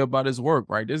to be about his work,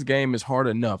 right? This game is hard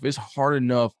enough. It's hard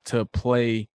enough to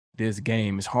play this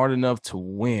game. It's hard enough to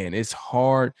win. It's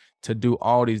hard to do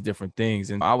all these different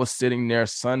things. And I was sitting there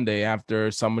Sunday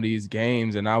after some of these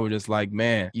games, and I was just like,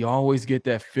 man, you always get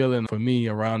that feeling for me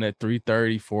around that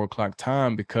 3:30, 4 o'clock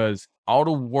time, because all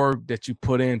the work that you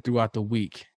put in throughout the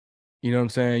week, you know what I'm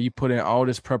saying? You put in all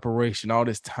this preparation, all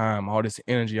this time, all this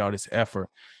energy, all this effort.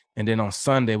 And then on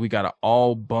Sunday, we got to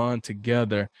all bond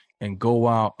together and go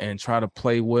out and try to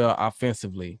play well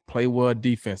offensively, play well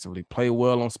defensively, play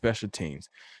well on special teams,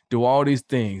 do all these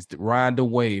things, ride the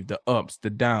wave, the ups, the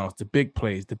downs, the big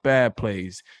plays, the bad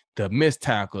plays, the missed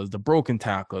tackles, the broken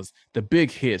tackles, the big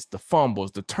hits, the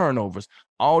fumbles, the turnovers,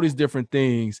 all these different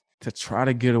things to try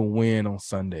to get a win on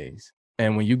Sundays.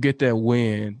 And when you get that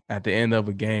win at the end of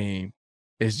a game,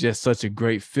 it's just such a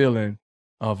great feeling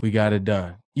of we got it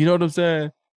done. You know what I'm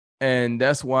saying? And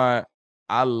that's why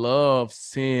I love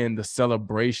seeing the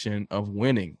celebration of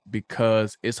winning,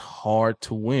 because it's hard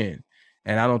to win.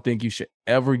 And I don't think you should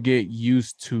ever get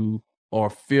used to or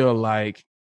feel like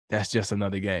that's just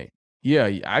another game.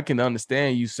 Yeah, I can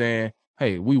understand you saying,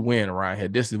 hey, we win around here.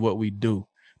 This is what we do.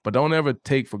 But don't ever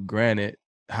take for granted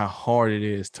how hard it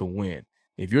is to win.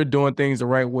 If you're doing things the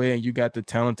right way and you got the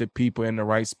talented people in the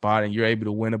right spot and you're able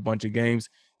to win a bunch of games,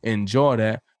 enjoy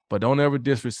that. But don't ever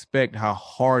disrespect how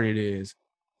hard it is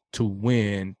to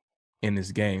win in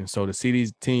this game. So to see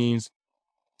these teams,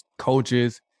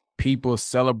 coaches, people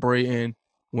celebrating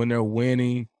when they're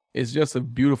winning, it's just a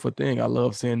beautiful thing. I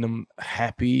love seeing them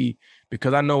happy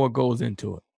because I know what goes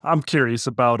into it. I'm curious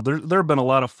about, there have been a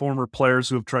lot of former players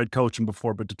who have tried coaching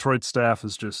before, but Detroit staff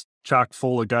is just chock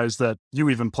full of guys that you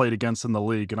even played against in the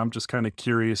league. And I'm just kind of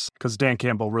curious because Dan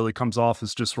Campbell really comes off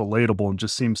as just relatable and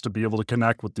just seems to be able to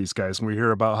connect with these guys. And we hear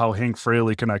about how Hank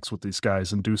Fraley connects with these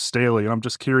guys and Deuce Staley. And I'm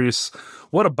just curious,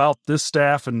 what about this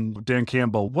staff and Dan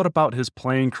Campbell, what about his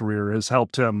playing career has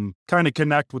helped him kind of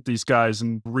connect with these guys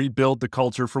and rebuild the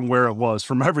culture from where it was,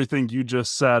 from everything you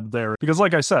just said there? Because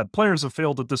like I said, players have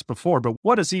failed at this before, but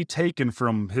what has he taken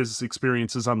from his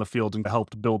experiences on the field and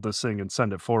helped build this thing and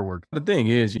send it forward? The thing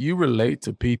is, you relate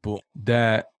to people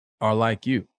that are like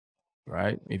you,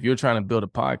 right? If you're trying to build a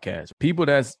podcast, people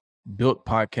that's built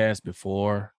podcasts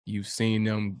before, you've seen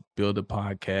them build a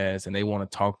podcast and they want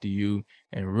to talk to you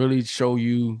and really show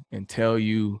you and tell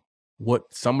you what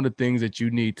some of the things that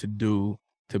you need to do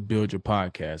to build your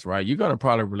podcast, right? You're going to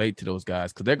probably relate to those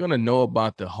guys because they're going to know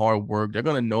about the hard work. They're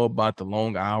going to know about the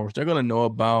long hours. They're going to know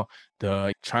about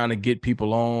the trying to get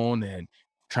people on and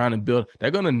trying to build.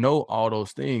 They're going to know all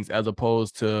those things as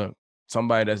opposed to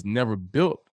somebody that's never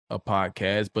built a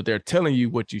podcast, but they're telling you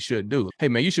what you should do. Hey,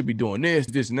 man, you should be doing this,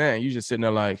 this, and that. And you're just sitting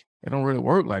there like, it don't really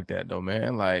work like that, though,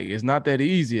 man. Like, it's not that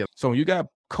easy. So you got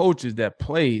coaches that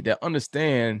play, that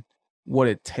understand what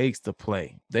it takes to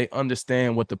play. They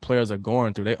understand what the players are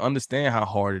going through. They understand how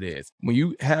hard it is. When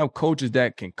you have coaches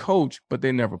that can coach, but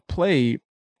they never played,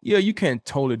 yeah, you can't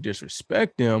totally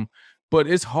disrespect them, but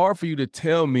it's hard for you to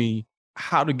tell me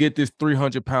how to get this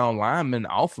 300-pound lineman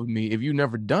off of me if you've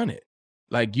never done it.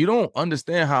 Like, you don't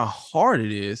understand how hard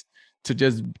it is to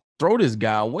just throw this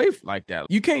guy away like that.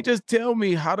 You can't just tell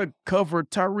me how to cover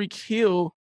Tyreek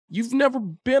Hill. You've never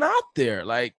been out there.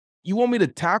 Like, you want me to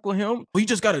tackle him? Well, you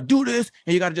just got to do this,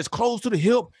 and you got to just close to the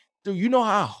hip. Dude, you know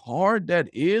how hard that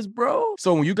is, bro?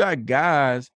 So when you got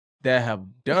guys that have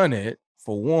done it,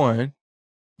 for one,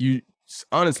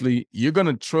 honestly, you're going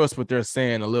to trust what they're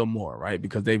saying a little more, right?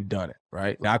 Because they've done it,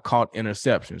 right? I caught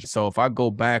interceptions. So if I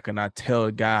go back and I tell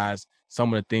guys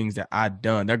some of the things that I've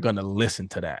done, they're going to listen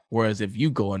to that. Whereas if you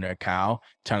go in there, Kyle,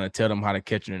 trying to tell them how to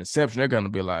catch an interception, they're going to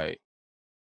be like,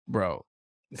 bro,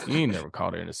 you ain't never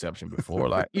caught an interception before.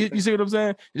 Like, you see what I'm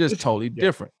saying? It's just totally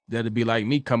different. That'd be like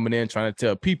me coming in trying to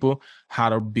tell people how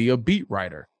to be a beat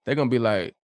writer. They're going to be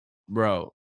like,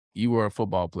 bro, you were a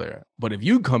football player. But if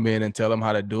you come in and tell them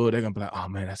how to do it, they're going to be like, oh,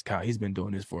 man, that's Kyle. He's been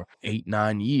doing this for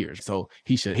 8-9 years. So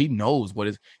he knows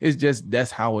what it's just,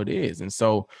 that's how it is. And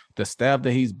so the staff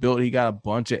that he's built, he got a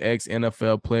bunch of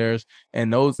ex-NFL players.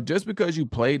 And those, just because you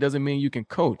play doesn't mean you can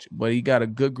coach. But he got a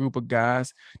good group of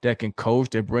guys that can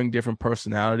coach, that bring different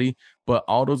personality. But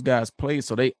all those guys play,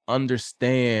 so they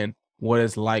understand what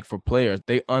it's like for players.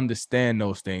 They understand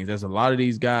those things. There's a lot of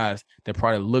these guys that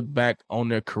probably look back on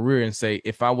their career and say,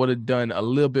 if I would have done a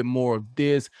little bit more of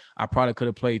this, I probably could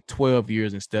have played 12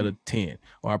 years instead of 10,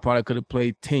 or I probably could have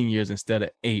played 10 years instead of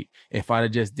 8 if I'd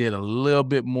have just did a little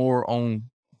bit more on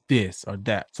this or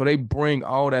that. So they bring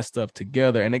all that stuff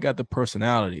together, and they got the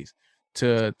personalities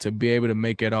to be able to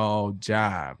make it all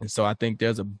jive. And so I think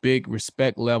there's a big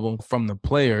respect level from the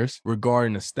players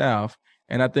regarding the staff.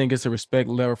 And I think it's a respect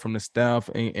level from the staff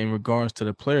in regards to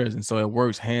the players. And so it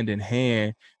works hand in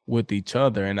hand with each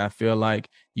other. And I feel like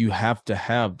you have to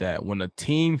have that. When a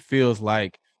team feels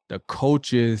like the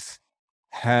coaches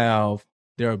have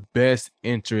their best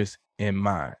interest in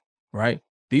mind, right?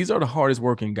 These are the hardest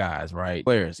working guys, right?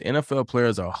 Players, NFL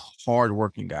players are hard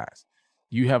working guys.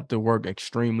 You have to work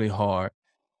extremely hard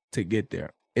to get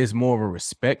there. It's more of a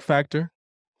respect factor.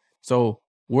 So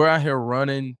we're out here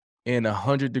running in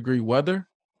 100-degree weather,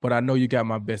 but I know you got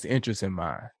my best interest in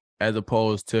mind, as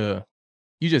opposed to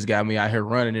you just got me out here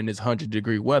running in this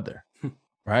 100-degree weather,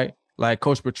 right? Like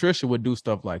Coach Patricia would do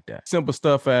stuff like that. Simple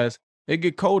stuff as it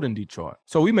get cold in Detroit.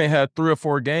 So we may have 3 or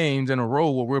 4 games in a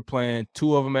row where we're playing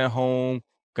 2 of them at home,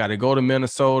 got to go to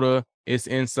Minnesota, it's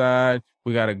inside.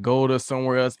 We got to go to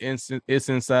somewhere else, it's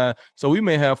inside. So we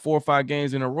may have 4 or 5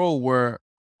 games in a row where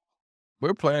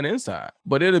we're playing inside,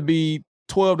 but it'll be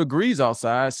 12 degrees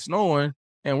outside, snowing,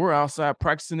 and we're outside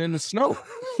practicing in the snow.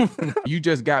 You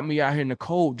just got me out here in the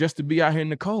cold just to be out here in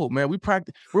the cold, man.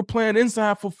 We're playing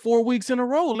inside for 4 weeks in a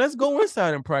row. Let's go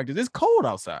inside and practice. It's cold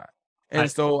outside. And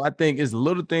so I think it's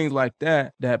little things like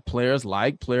that players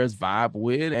like, players vibe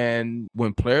with. And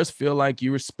when players feel like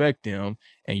you respect them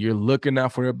and you're looking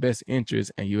out for their best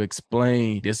interests and you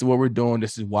explain, this is what we're doing,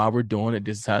 this is why we're doing it,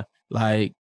 this is how,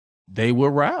 like, they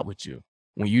will ride with you.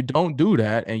 When you don't do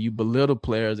that and you belittle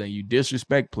players and you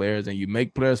disrespect players and you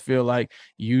make players feel like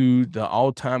you the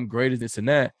all-time greatest, this and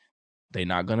that, they're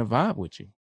not going to vibe with you.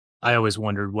 I always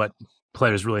wondered what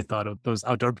players really thought of those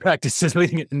outdoor practices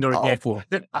leading into indoor games.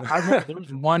 I remember there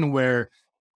was one where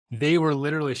they were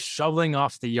literally shoveling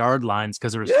off the yard lines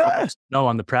because there was snow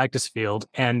on the practice field,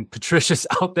 and Patricia's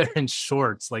out there in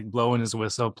shorts, like blowing his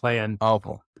whistle, playing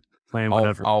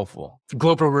whatever. Awful.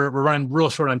 Glover, we're running real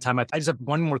short on time. I just have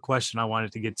one more question I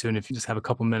wanted to get to, and if you just have a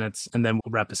couple minutes, and then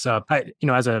we'll wrap this up.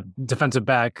 As a defensive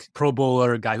back, Pro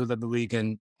Bowler, a guy who led the league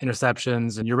in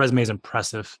interceptions, and your resume is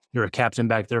impressive. You're a captain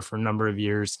back there for a number of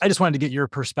years. I just wanted to get your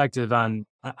perspective on,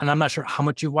 and I'm not sure how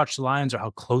much you've watched the Lions or how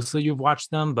closely you've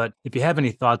watched them, but if you have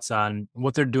any thoughts on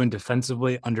what they're doing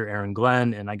defensively under Aaron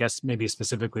Glenn, and I guess maybe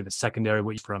specifically the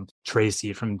secondary, from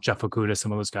Tracy, from Jeff Okudah,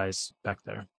 some of those guys back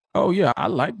there. Oh, yeah. I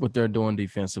like what they're doing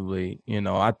defensively.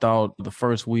 I thought the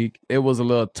first week it was a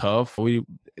little tough. We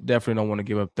definitely don't want to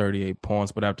give up 38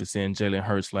 points, but after seeing Jalen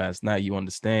Hurts last night, you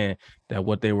understand that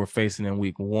what they were facing in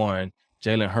week 1,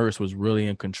 Jalen Hurts was really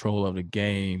in control of the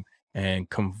game and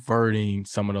converting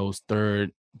some of those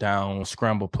third down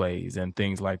scramble plays and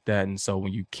things like that. And so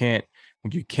when you can't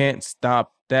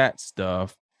stop that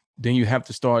stuff, then you have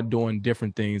to start doing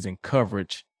different things in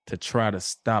coverage to try to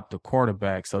stop the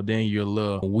quarterback. So then you're a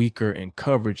little weaker in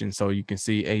coverage. And so you can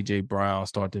see A.J. Brown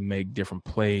start to make different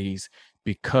plays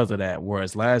because of that.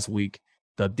 Whereas last week,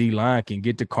 the D-line can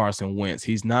get to Carson Wentz.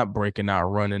 He's not breaking out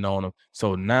running on him.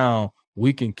 So now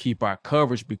we can keep our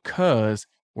coverage because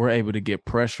we're able to get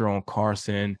pressure on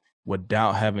Carson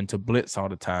without having to blitz all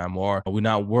the time, or we're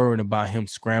not worrying about him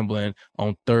scrambling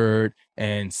on 3rd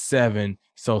and 7.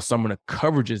 So some of the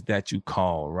coverages that you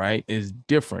call, right, is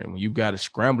different. When you've got a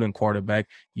scrambling quarterback,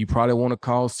 you probably want to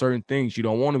call certain things. You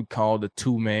don't want to call the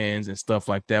 2-mans and stuff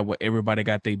like that where everybody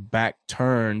got their back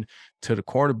turned to the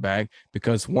quarterback,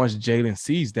 because once Jalen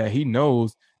sees that, he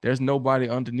knows there's nobody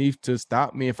underneath to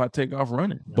stop me if I take off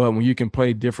running. Yeah. But when you can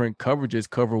play different coverages,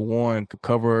 cover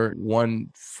one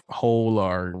hole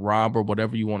or rob or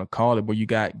whatever you want to call it, where you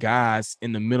got guys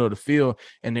in the middle of the field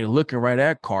and they're looking right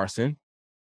at Carson,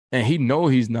 and he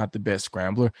knows he's not the best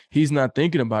scrambler. He's not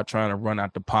thinking about trying to run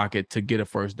out the pocket to get a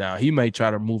first down. He may try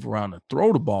to move around to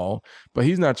throw the ball, but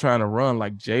he's not trying to run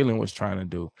like Jalen was trying to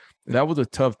do. That was a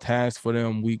tough task for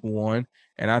them week 1.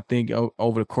 And I think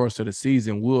over the course of the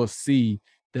season, we'll see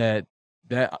that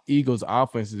Eagles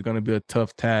offense is going to be a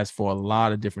tough task for a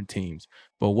lot of different teams.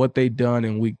 But what they done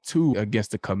in week 2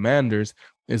 against the Commanders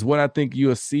is what I think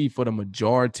you'll see for the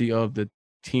majority of the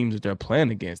teams that they're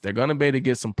playing against. They're going to be able to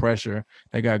get some pressure.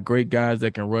 They got great guys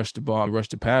that can rush the ball, rush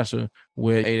the passer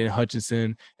with Aiden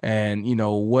Hutchinson and,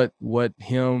 what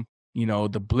him,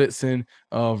 the blitzing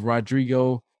of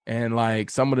Rodrigo and like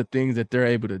some of the things that they're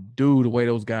able to do, the way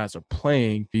those guys are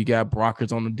playing. You got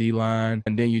Brockers on the D-line,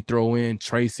 and then you throw in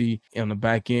Tracy on the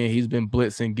back end. He's been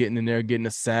blitzing, getting in there, getting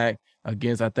a sack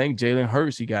against, I think, Jalen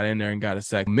Hurts. He got in there and got a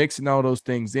sack. Mixing all those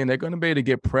things in, they're going to be able to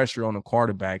get pressure on the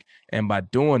quarterback. And by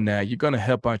doing that, you're going to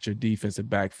help out your defensive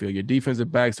backfield. Your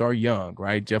defensive backs are young,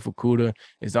 right? Jeff Okudah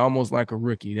is almost like a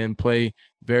rookie. He didn't play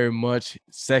very much.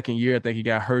 Second year, I think he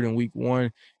got hurt in week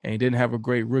 1, and he didn't have a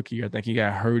great rookie year. I think he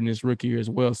got hurt in his rookie year as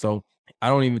well. So I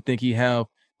don't even think he have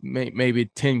maybe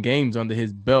 10 games under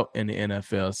his belt in the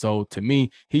NFL. So to me,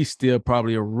 he's still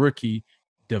probably a rookie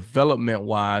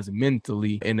development-wise,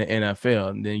 mentally in the NFL.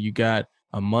 And then you got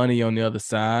Amani on the other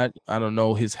side. I don't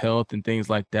know his health and things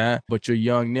like that, but you're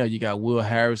young now. You got Will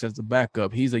Harris as the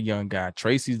backup. He's a young guy.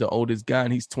 Tracy's the oldest guy,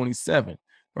 and he's 27,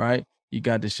 right? You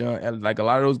got Deshaun. Like, a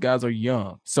lot of those guys are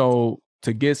young. So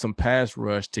to get some pass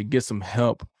rush, to get some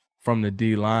help from the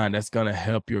D-line, that's going to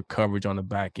help your coverage on the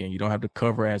back end. You don't have to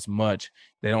cover as much.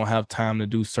 They don't have time to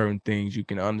do certain things. You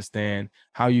can understand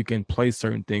how you can play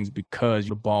certain things because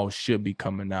the ball should be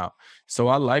coming out. So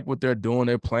I like what they're doing.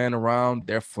 They're playing around.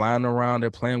 They're flying around. They're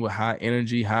playing with high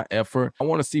energy, high effort. I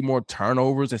want to see more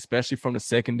turnovers, especially from the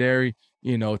secondary,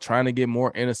 trying to get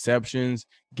more interceptions,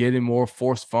 getting more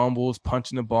forced fumbles,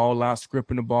 punching the ball out,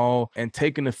 scripting the ball, and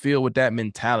taking the field with that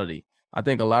mentality. I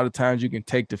think a lot of times you can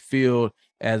take the field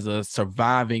as a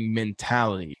surviving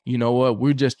mentality. You know what?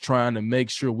 We're just trying to make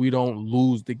sure we don't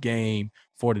lose the game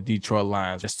for the Detroit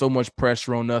Lions. There's so much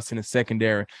pressure on us in the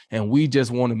secondary, and we just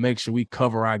want to make sure we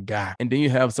cover our guy. And then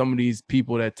you have some of these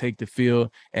people that take the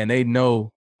field and they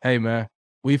know, hey, man,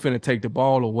 we finna take the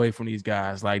ball away from these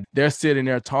guys. Like, they're sitting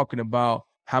there talking about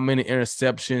how many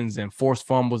interceptions and forced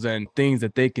fumbles and things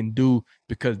that they can do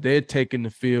because they're taking the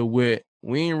field with,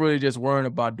 we ain't really just worrying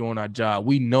about doing our job.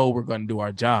 We know we're going to do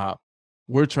our job.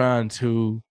 We're trying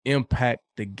to impact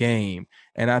the game.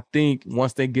 And I think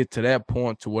once they get to that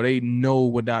point to where they know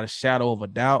without a shadow of a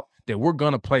doubt that we're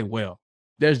going to play well,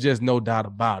 there's just no doubt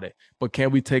about it. But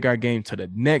can we take our game to the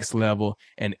next level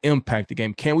and impact the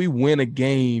game? Can we win a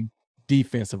game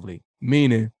defensively?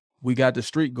 Meaning we got the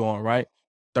streak going, right?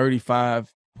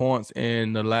 35 points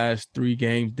in the last 3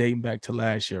 games dating back to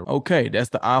last year. Okay, that's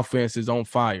the offense is on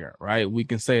fire, right? We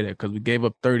can say that because we gave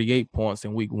up 38 points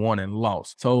in week 1 and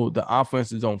lost. So the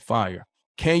offense is on fire.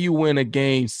 Can you win a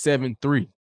game 7-3?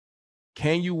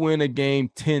 Can you win a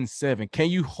game 10-7? Can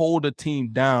you hold a team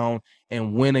down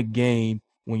and win a game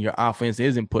when your offense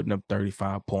isn't putting up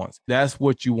 35 points? That's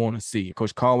what you want to see.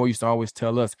 Coach Caldwell used to always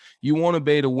tell us, you want to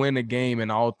be able to win a game in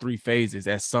all 3 phases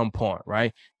at some point,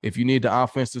 right? If you need the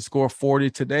offense to score 40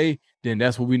 today, then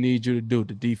that's what we need you to do.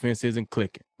 The defense isn't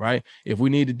clicking, right? If we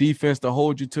need the defense to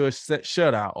hold you to a set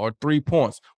shutout or 3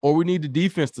 points, or we need the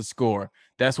defense to score,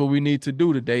 that's what we need to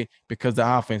do today because the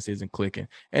offense isn't clicking.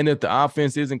 And if the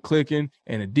offense isn't clicking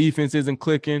and the defense isn't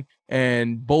clicking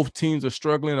and both teams are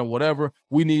struggling or whatever,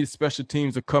 we need special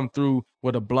teams to come through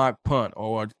with a block punt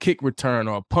or a kick return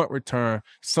or a punt return,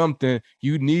 something.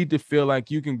 You need to feel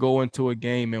like you can go into a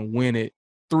game and win it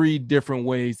 3 different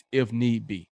ways if need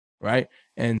be, right?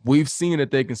 And we've seen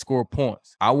that they can score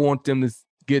points. I want them to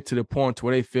get to the point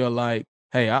where they feel like,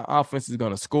 hey, our offense is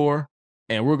going to score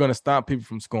and we're going to stop people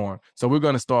from scoring. So we're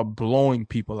going to start blowing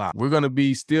people out. We're going to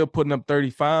be still putting up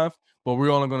 35, but we're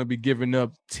only going to be giving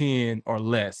up 10 or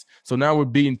less. So now we're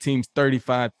beating teams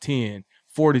 35-10,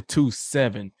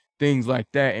 42-7, things like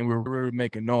that, and we're really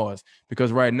making noise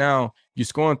because right now you're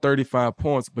scoring 35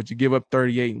 points, but you give up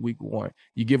 38 in week 1.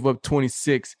 You give up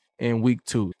 26 in week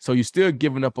 2. So you're still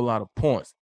giving up a lot of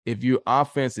points. If your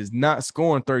offense is not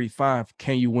scoring 35,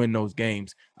 can you win those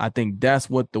games? I think that's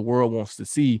what the world wants to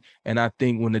see. And I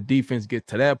think when the defense gets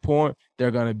to that point,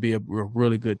 they're going to be a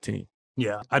really good team.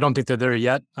 Yeah, I don't think they're there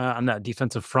yet on that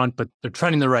defensive front, but they're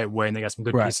trending the right way, and they got some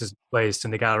good pieces in place.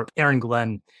 And they got Aaron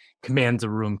Glenn commands the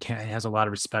room, has a lot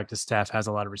of respect. His staff has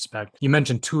a lot of respect. You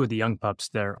mentioned 2 of the young pups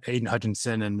there, Aiden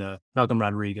Hutchinson and Malcolm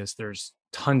Rodriguez. There's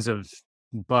tons of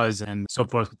buzz and so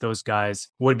forth with those guys.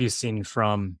 What have you seen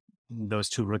from those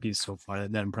 2 rookies so far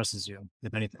that impresses you,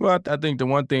 if anything? Well, I think the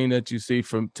one thing that you see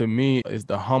to me is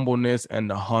the humbleness and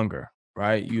the hunger,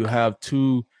 right? You have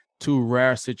two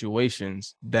rare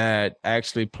situations that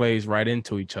actually plays right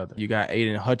into each other. You got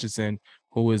Aiden Hutchinson,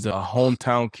 who is a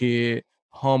hometown kid,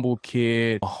 humble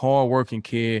kid, a hardworking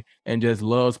kid, and just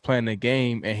loves playing the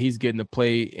game, and he's getting to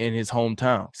play in his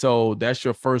hometown. So that's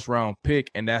your first round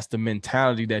pick, and that's the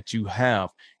mentality that you have.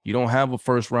 You don't have a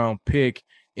first round pick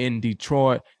in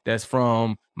Detroit that's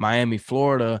from Miami,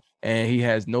 Florida, and he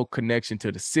has no connection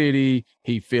to the city.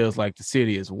 He feels like the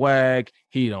city is whack.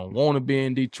 He don't want to be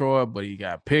in Detroit, but he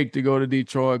got picked to go to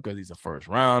Detroit because he's a first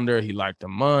rounder. He liked the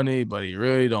money, but he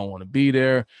really don't want to be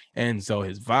there. And so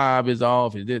his vibe is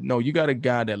off. No, you got a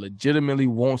guy that legitimately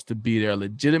wants to be there,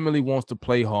 legitimately wants to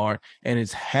play hard, and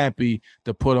is happy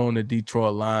to put on the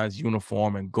Detroit Lions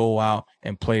uniform and go out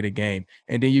and play the game.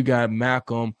 And then you got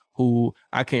Malcolm, who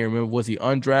I can't remember, was he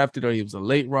undrafted or he was a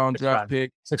late round draft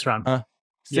pick? Sixth round.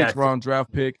 Sixth round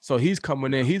draft pick. So he's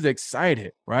coming in. He's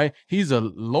excited, right? He's a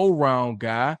low round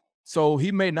guy. So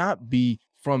he may not be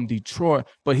from Detroit,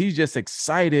 but he's just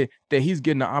excited that he's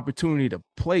getting the opportunity to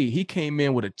play. He came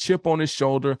in with a chip on his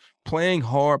shoulder, playing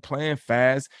hard, playing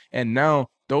fast. And now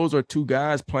those are two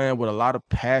guys playing with a lot of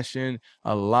passion,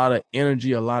 a lot of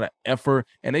energy, a lot of effort,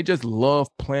 and they just love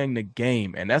playing the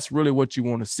game. And that's really what you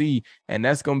want to see. And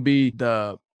that's going to be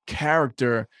the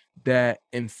character that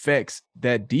infects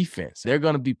that defense. They're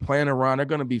going to be playing around. They're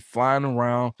going to be flying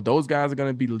around. Those guys are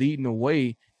going to be leading the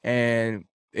way, and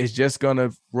it's just going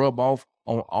to rub off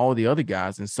on all the other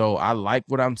guys. And so I like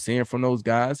what I'm seeing from those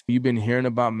guys. You've been hearing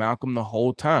about Malcolm the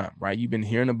whole time, right? You've been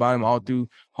hearing about him all through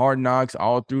Hard Knocks,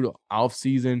 all through the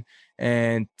offseason,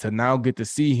 and to now get to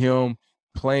see him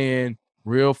playing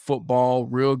real football,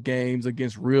 real games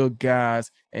against real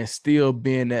guys, and still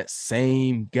being that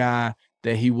same guy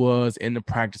that he was in the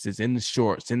practices, in the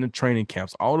shorts, in the training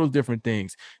camps, all those different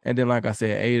things. And then, like I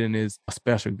said, Aiden is a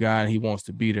special guy and he wants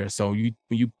to be there. So when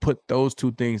you put those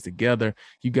two things together,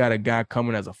 you got a guy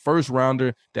coming as a first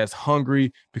rounder that's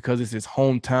hungry because it's his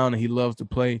hometown and he loves to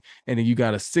play. And then you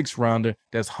got a sixth rounder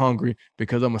that's hungry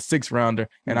because I'm a sixth rounder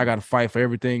and I got to fight for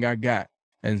everything I got.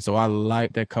 And so I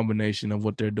like that combination of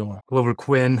what they're doing. Glover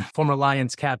Quin, former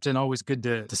Lions captain, always good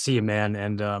to see you, man.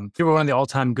 And you were one of the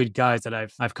all-time good guys that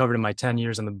I've covered in my 10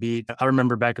 years on the beat. I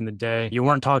remember back in the day, you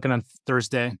weren't talking on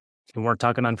Thursday, you weren't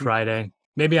talking on Friday,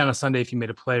 maybe on a Sunday if you made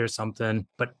a play or something,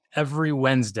 but every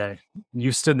Wednesday,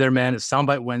 you stood there, man. It's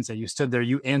Soundbite Wednesday. You stood there,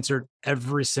 you answered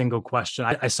every single question.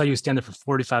 I saw you stand there for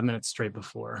 45 minutes straight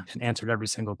before and answered every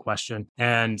single question.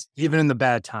 And even in the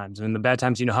bad times,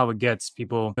 you know how it gets.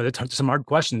 People, they talk to some hard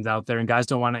questions out there and guys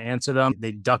don't want to answer them.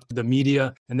 They duck the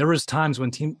media. And there was times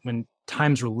when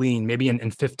times were lean, maybe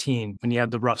in 15, when you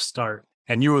had the rough start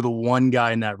and you were the one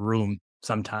guy in that room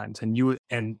sometimes,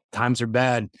 and times are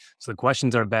bad, so the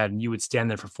questions are bad, and you would stand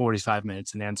there for 45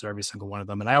 minutes and answer every single one of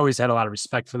them. And I always had a lot of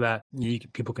respect for that.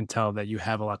 People can tell that you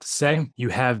have a lot to say. You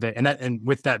have it, and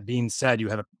with that being said, you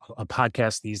have a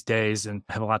podcast these days and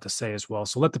have a lot to say as well.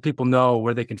 So let the people know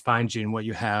where they can find you and what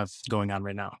you have going on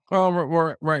right now.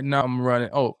 Well, right now I'm running.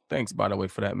 Oh, thanks by the way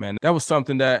for that, man. That was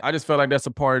something that I just felt like that's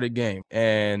a part of the game,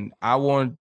 and I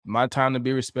want my time to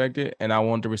be respected, and I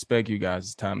want to respect you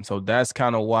guys' time. So that's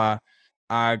kind of why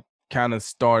I kind of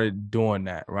started doing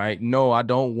that, right? No, I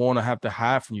don't want to have to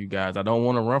hide from you guys. I don't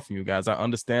want to run from you guys. I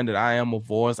understand that I am a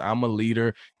voice, I'm a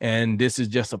leader, and this is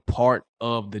just a part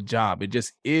of the job. It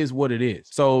just is what it is.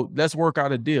 So let's work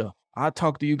out a deal. I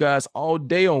talk to you guys all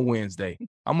day on Wednesday.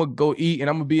 I'm going to go eat, and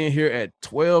I'm going to be in here at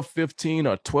 12:15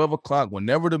 or 12 o'clock,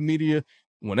 whenever the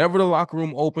locker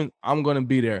room opens, I'm going to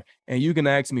be there. And you can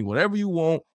ask me whatever you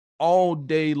want all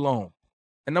day long.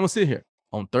 And I'm going to sit here.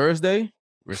 On Thursday,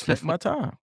 respect my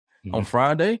time. On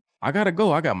Friday, I got to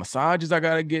go. I got massages I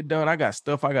got to get done. I got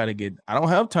stuff I got to get. I don't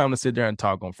have time to sit there and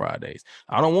talk on Fridays.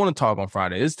 I don't want to talk on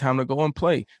Friday. It's time to go and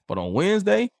play. But on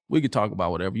Wednesday, we can talk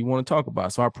about whatever you want to talk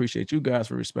about. So I appreciate you guys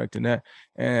for respecting that.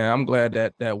 And I'm glad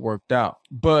that worked out.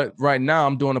 But right now,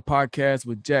 I'm doing a podcast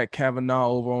with Jack Kavanaugh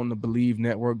over on the Believe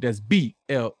Network. That's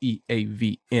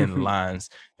BLEAVN Lines.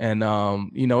 And,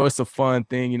 it's a fun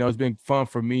thing. It's been fun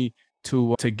for me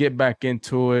to get back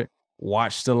into it,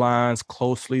 watch the lines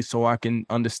closely so I can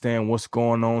understand what's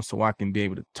going on, so I can be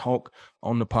able to talk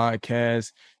on the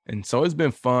podcast. And so it's been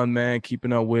fun, man,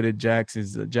 keeping up with it. Jack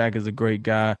is a great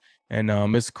guy,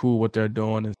 and it's cool what they're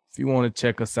doing. If you want to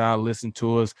check us out, listen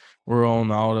to us, we're on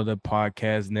all of the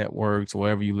podcast networks,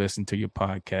 wherever you listen to your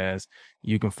podcast.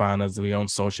 You can find us. We're on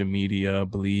social media,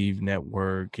 Believe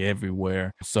Network,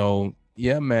 everywhere. So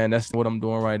yeah, man, that's what I'm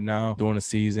doing right now during the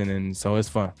season. And so it's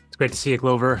fun. It's great to see you,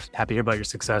 Glover. Happy to hear about your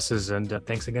successes. And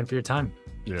thanks again for your time.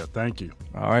 Yeah, thank you.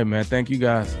 All right, man. Thank you,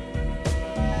 guys.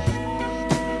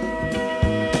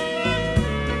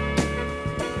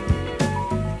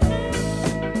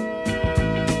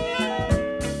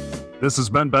 This has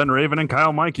been Ben Raven and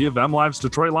Kyle Mikey of MLive's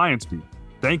Detroit Lions Beat.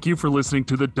 Thank you for listening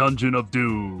to the Dungeon of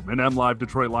Doom, an M Live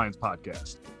Detroit Lions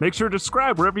podcast. Make sure to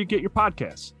subscribe wherever you get your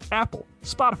podcasts. Apple,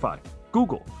 Spotify,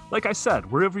 Google. Like I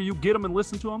said, wherever you get them and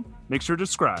listen to them, make sure to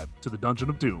subscribe to the Dungeon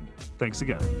of Doom. Thanks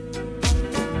again.